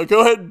friend? Now go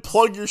ahead and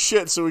plug your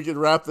shit so we can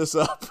wrap this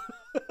up.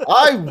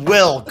 I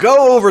will.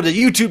 Go over to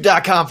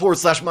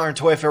youtube.com/Modern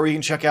Toy Fair where you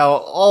can check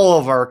out all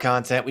of our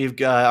content. We've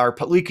got our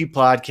weekly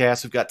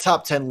podcast. We've got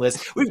top 10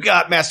 lists. We've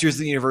got Masters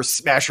of the Universe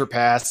Smasher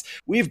Pass.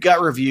 We've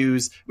got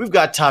reviews. We've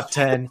got top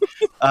 10.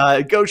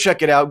 Go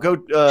check it out. Go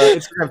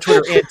Instagram,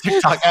 Twitter, and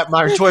TikTok at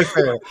Modern Toy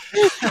Fair.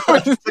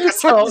 When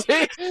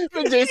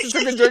Jason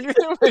took a drink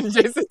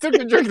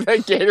of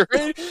that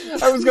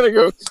Gatorade, I was going to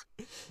go...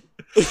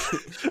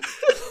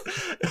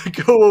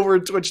 Go over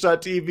to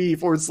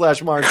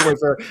twitch.tv/Modern Toy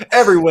Fair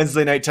every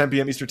Wednesday night, 10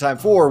 p.m. Eastern Time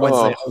for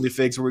Wednesday Night Only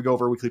Figs, where we go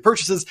over weekly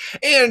purchases.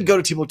 And go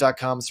to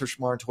teamlook.com, search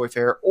Modern Toy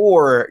Fair,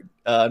 or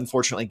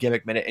unfortunately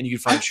Gimmick Minute, and you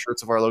can find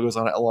shirts of our logos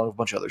on it along with a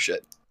bunch of other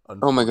shit.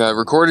 Oh my god,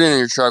 recording in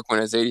your truck when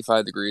it's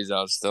 85 degrees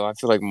out still. I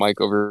feel like Mike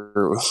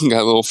over here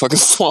got a little fucking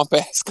swamp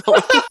ass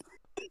going.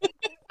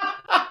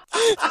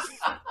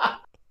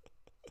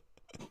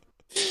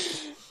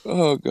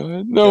 Oh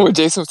god. No, when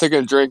Jason was taking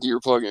a drink, you were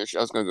plugging your shit.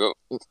 I was gonna go.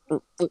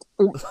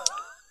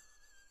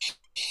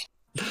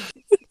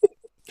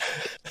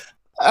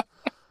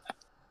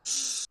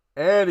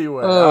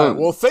 Anyway,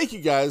 well, thank you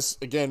guys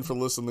again for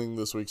listening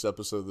to this week's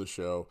episode of the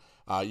show.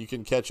 You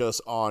can catch us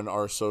on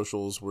our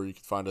socials where you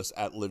can find us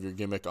at Live Your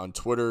Gimmick on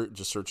Twitter.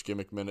 Just search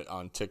Gimmick Minute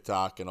on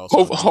TikTok, and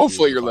also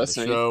hopefully you're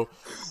listening. Show.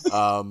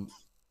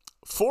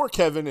 For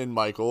Kevin and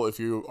Michael, if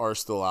you are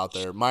still out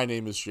there, my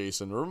name is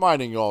Jason,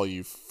 reminding all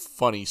you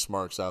funny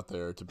smarks out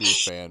there to be a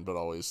fan, but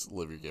always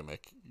live your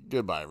gimmick.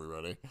 Goodbye,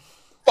 everybody.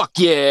 Fuck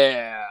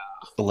yeah!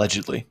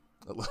 Allegedly.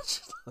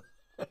 Allegedly.